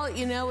that. Well,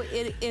 you know,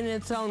 in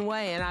its own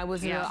way. And I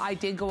was, I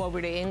did go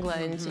over to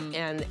England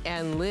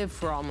and live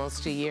for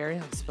almost a year.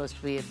 I was supposed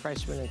to be a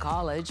freshman in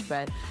college,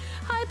 but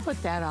I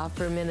put that off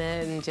for a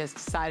minute and just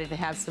decided to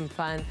have some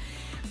fun.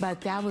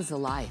 But that was a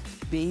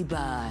life.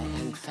 Biba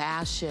and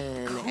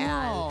fashion. Cool.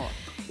 And,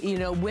 you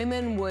know,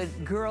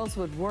 girls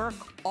would work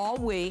all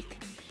week,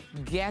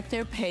 get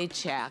their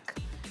paycheck,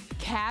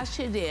 cash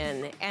it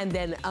in, and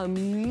then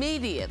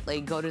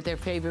immediately go to their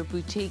favorite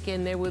boutique,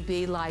 and there would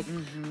be like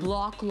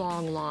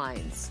block-long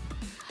lines.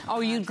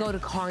 Or you'd go to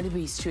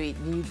Carnaby Street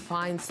and you'd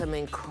find some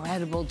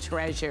incredible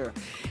treasure.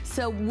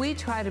 So we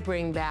try to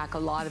bring back a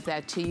lot of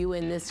that to you,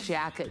 and this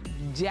jacket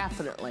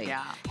definitely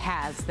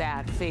has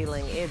that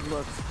feeling. It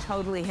looks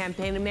totally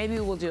hand-painted. Maybe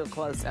we'll do a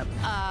close-up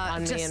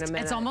on me in a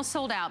minute. It's almost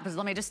sold out, but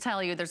let me just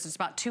tell you, there's just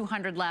about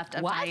 200 left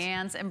of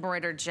Diane's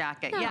embroidered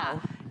jacket. No. Yeah.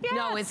 Yes.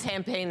 No, it's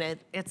hand-painted.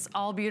 It's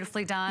all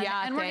beautifully done.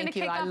 Yeah, and we're going to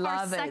kick off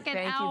our second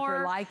Thank hour you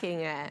for liking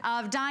it.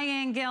 Of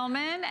Diane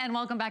Gilman, and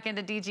welcome back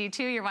into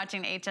DG2. You're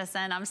watching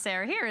HSN. I'm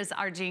Sarah. Here is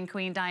our jean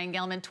queen, Diane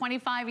Gilman.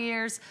 25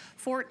 years,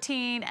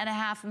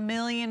 14.5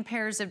 million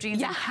pairs of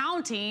jeans and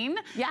counting.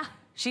 Yeah.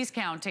 She's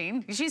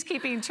counting. She's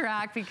keeping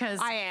track because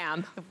I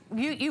am.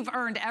 You've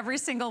earned every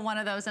single one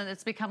of those, and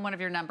it's become one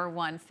of your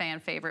 #1 fan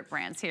favorite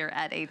brands here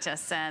at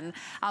HSN.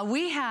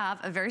 We have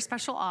a very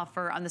special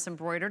offer on this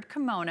embroidered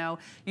kimono.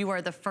 You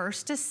are the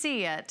first to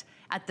see it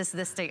at this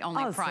day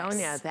only price.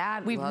 Sonia,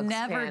 that We've looks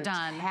never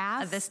fantastic.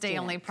 done a this day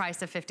only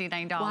price of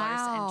 $59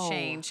 and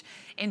change.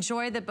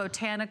 Enjoy the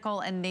botanical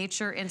and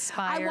nature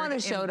inspired. I want to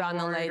show it on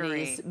the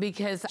ladies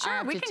because I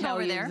have to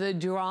tell you the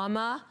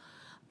drama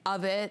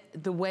of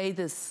it, the way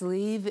the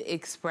sleeve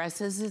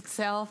expresses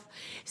itself.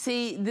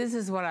 See, this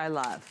is what I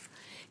love.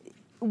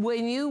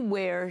 When you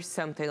wear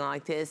something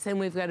like this, and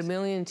we've got a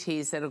million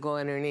tees that'll go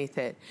underneath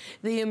it,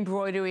 the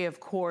embroidery, of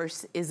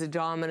course, is a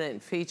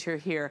dominant feature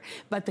here,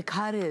 but the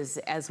cut is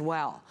as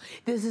well.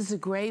 This is a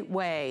great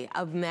way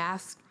of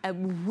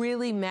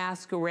really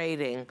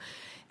masquerading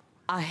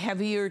a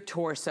heavier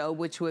torso,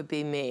 which would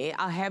be me,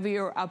 a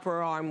heavier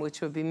upper arm, which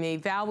would be me.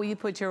 Val, will you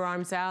put your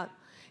arms out?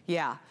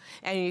 Yeah,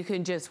 and you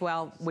can just,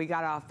 well, we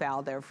got off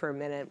Val there for a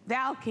minute.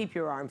 Val, keep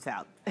your arms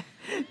out.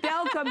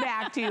 They'll come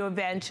back to you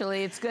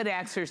eventually. It's good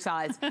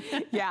exercise.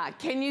 Yeah,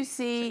 can you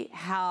see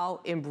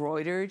how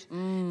embroidered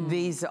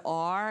these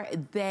are?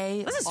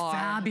 This is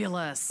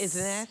fabulous.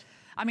 Isn't it?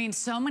 I mean,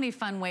 so many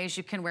fun ways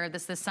you can wear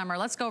this summer.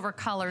 Let's go over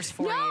colors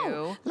for you.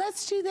 No,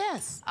 let's do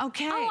this.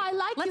 Okay. Oh, I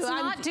like Let's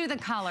not do the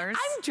colors.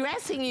 I'm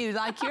dressing you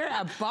like you're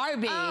a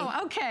Barbie.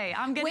 Oh, okay.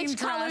 I'm getting Which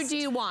color do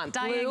you want?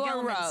 Diane Blue or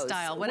Gilman rose?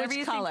 style. Whatever Which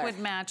you color? think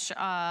would match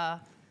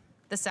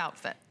this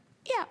outfit.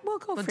 Yeah, we'll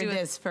go for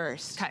this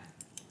first. Okay.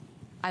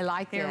 I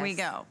like this. Here we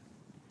go.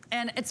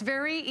 And it's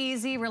very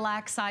easy,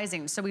 relaxed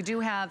sizing. So we do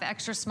have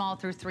extra small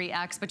through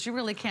 3X, but you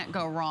really can't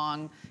go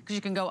wrong because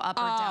you can go up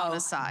or down a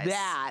size.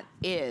 That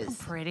is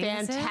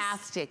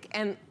fantastic.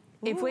 And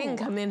if we can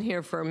come in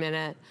here for a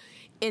minute,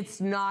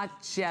 it's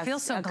not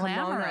just a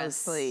kimono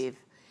sleeve.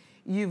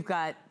 You've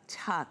got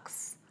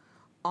tucks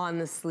on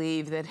the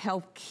sleeve that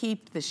help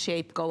keep the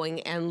shape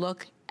going, and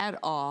look at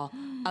all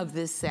of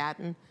this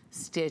satin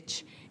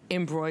stitch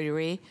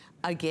embroidery.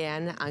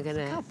 Again, I'm gonna—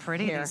 Look how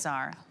pretty these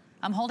are.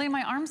 I'm holding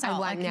my arms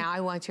out. Now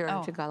I want your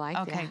arm to go like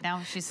that. Okay,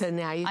 now she's... So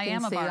now you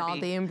can see all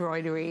the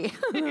embroidery.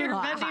 You're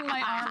bending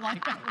my arm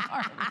like a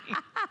Barbie.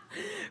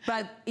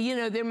 But, you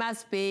know, there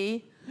must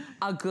be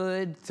a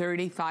good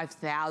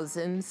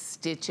 35,000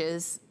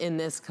 stitches in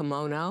this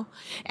kimono.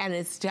 And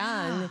it's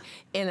done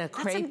in a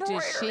crepe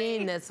de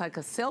chine that's like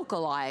a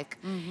silk-alike.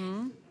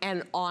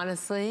 And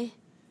honestly,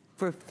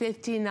 for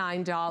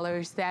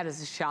 $59, that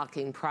is a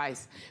shocking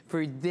price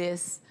for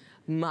this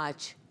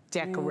much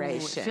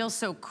decoration. Ooh, it feels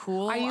so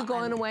cool. Are you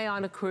going away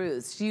on a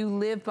cruise? Do you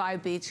live by a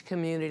beach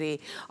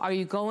community? Are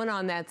you going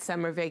on that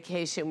summer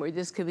vacation where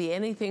this could be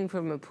anything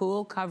from a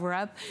pool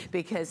cover-up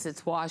because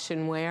it's wash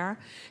and wear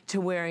to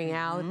wearing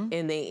out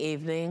in the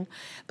evening?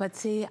 But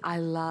see, I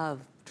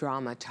love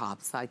drama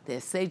tops like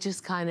this. They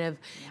just kind of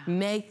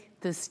make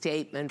the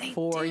statement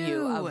for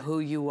you of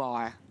who you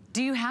are.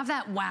 Do you have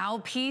that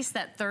wow piece,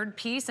 that third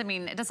piece? I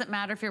mean, it doesn't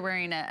matter if you're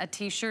wearing a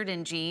t-shirt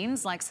and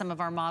jeans like some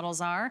of our models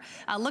are.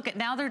 Look at,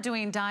 now they're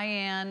doing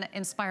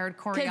Diane-inspired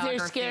choreography. Because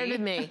they're scared of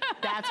me,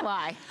 that's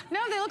why. No,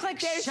 they look like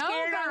they're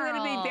scared I'm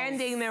gonna be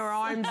bending their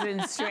arms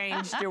in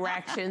strange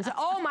directions.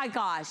 Oh my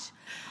gosh.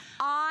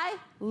 I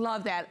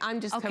love that.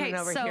 I'm just coming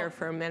over here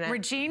for a minute.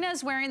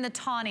 Regina's wearing the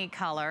tawny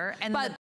color. And